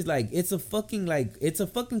 this shit is like, it's a fucking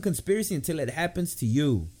conspiracy until it happens to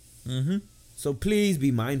you. Mm-hmm. So please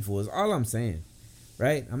be mindful is all I'm saying,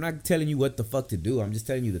 right? I'm not telling you what the fuck to do. I'm just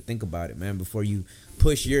telling you to think about it, man, before you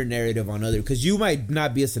push your narrative on others. Because you might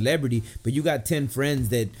not be a celebrity, but you got 10 friends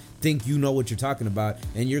that think you know what you're talking about,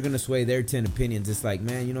 and you're going to sway their 10 opinions. It's like,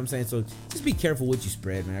 man, you know what I'm saying? So just be careful what you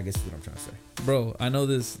spread, man. I guess that's what I'm trying to say. Bro, I know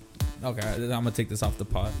this. Okay, I'm going to take this off the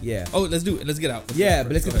pod. Yeah. Oh, let's do it. Let's get out. But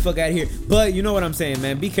let's get the fuck out of here. But you know what I'm saying,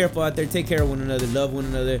 man. Be careful out there. Take care of one another. Love one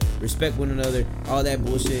another. Respect one another. All that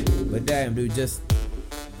bullshit. But damn, dude, just,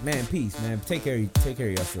 man, peace, man. Take care of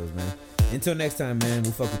yourselves, man. Until next time, man,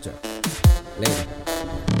 we'll fuck with y'all.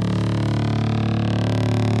 Later.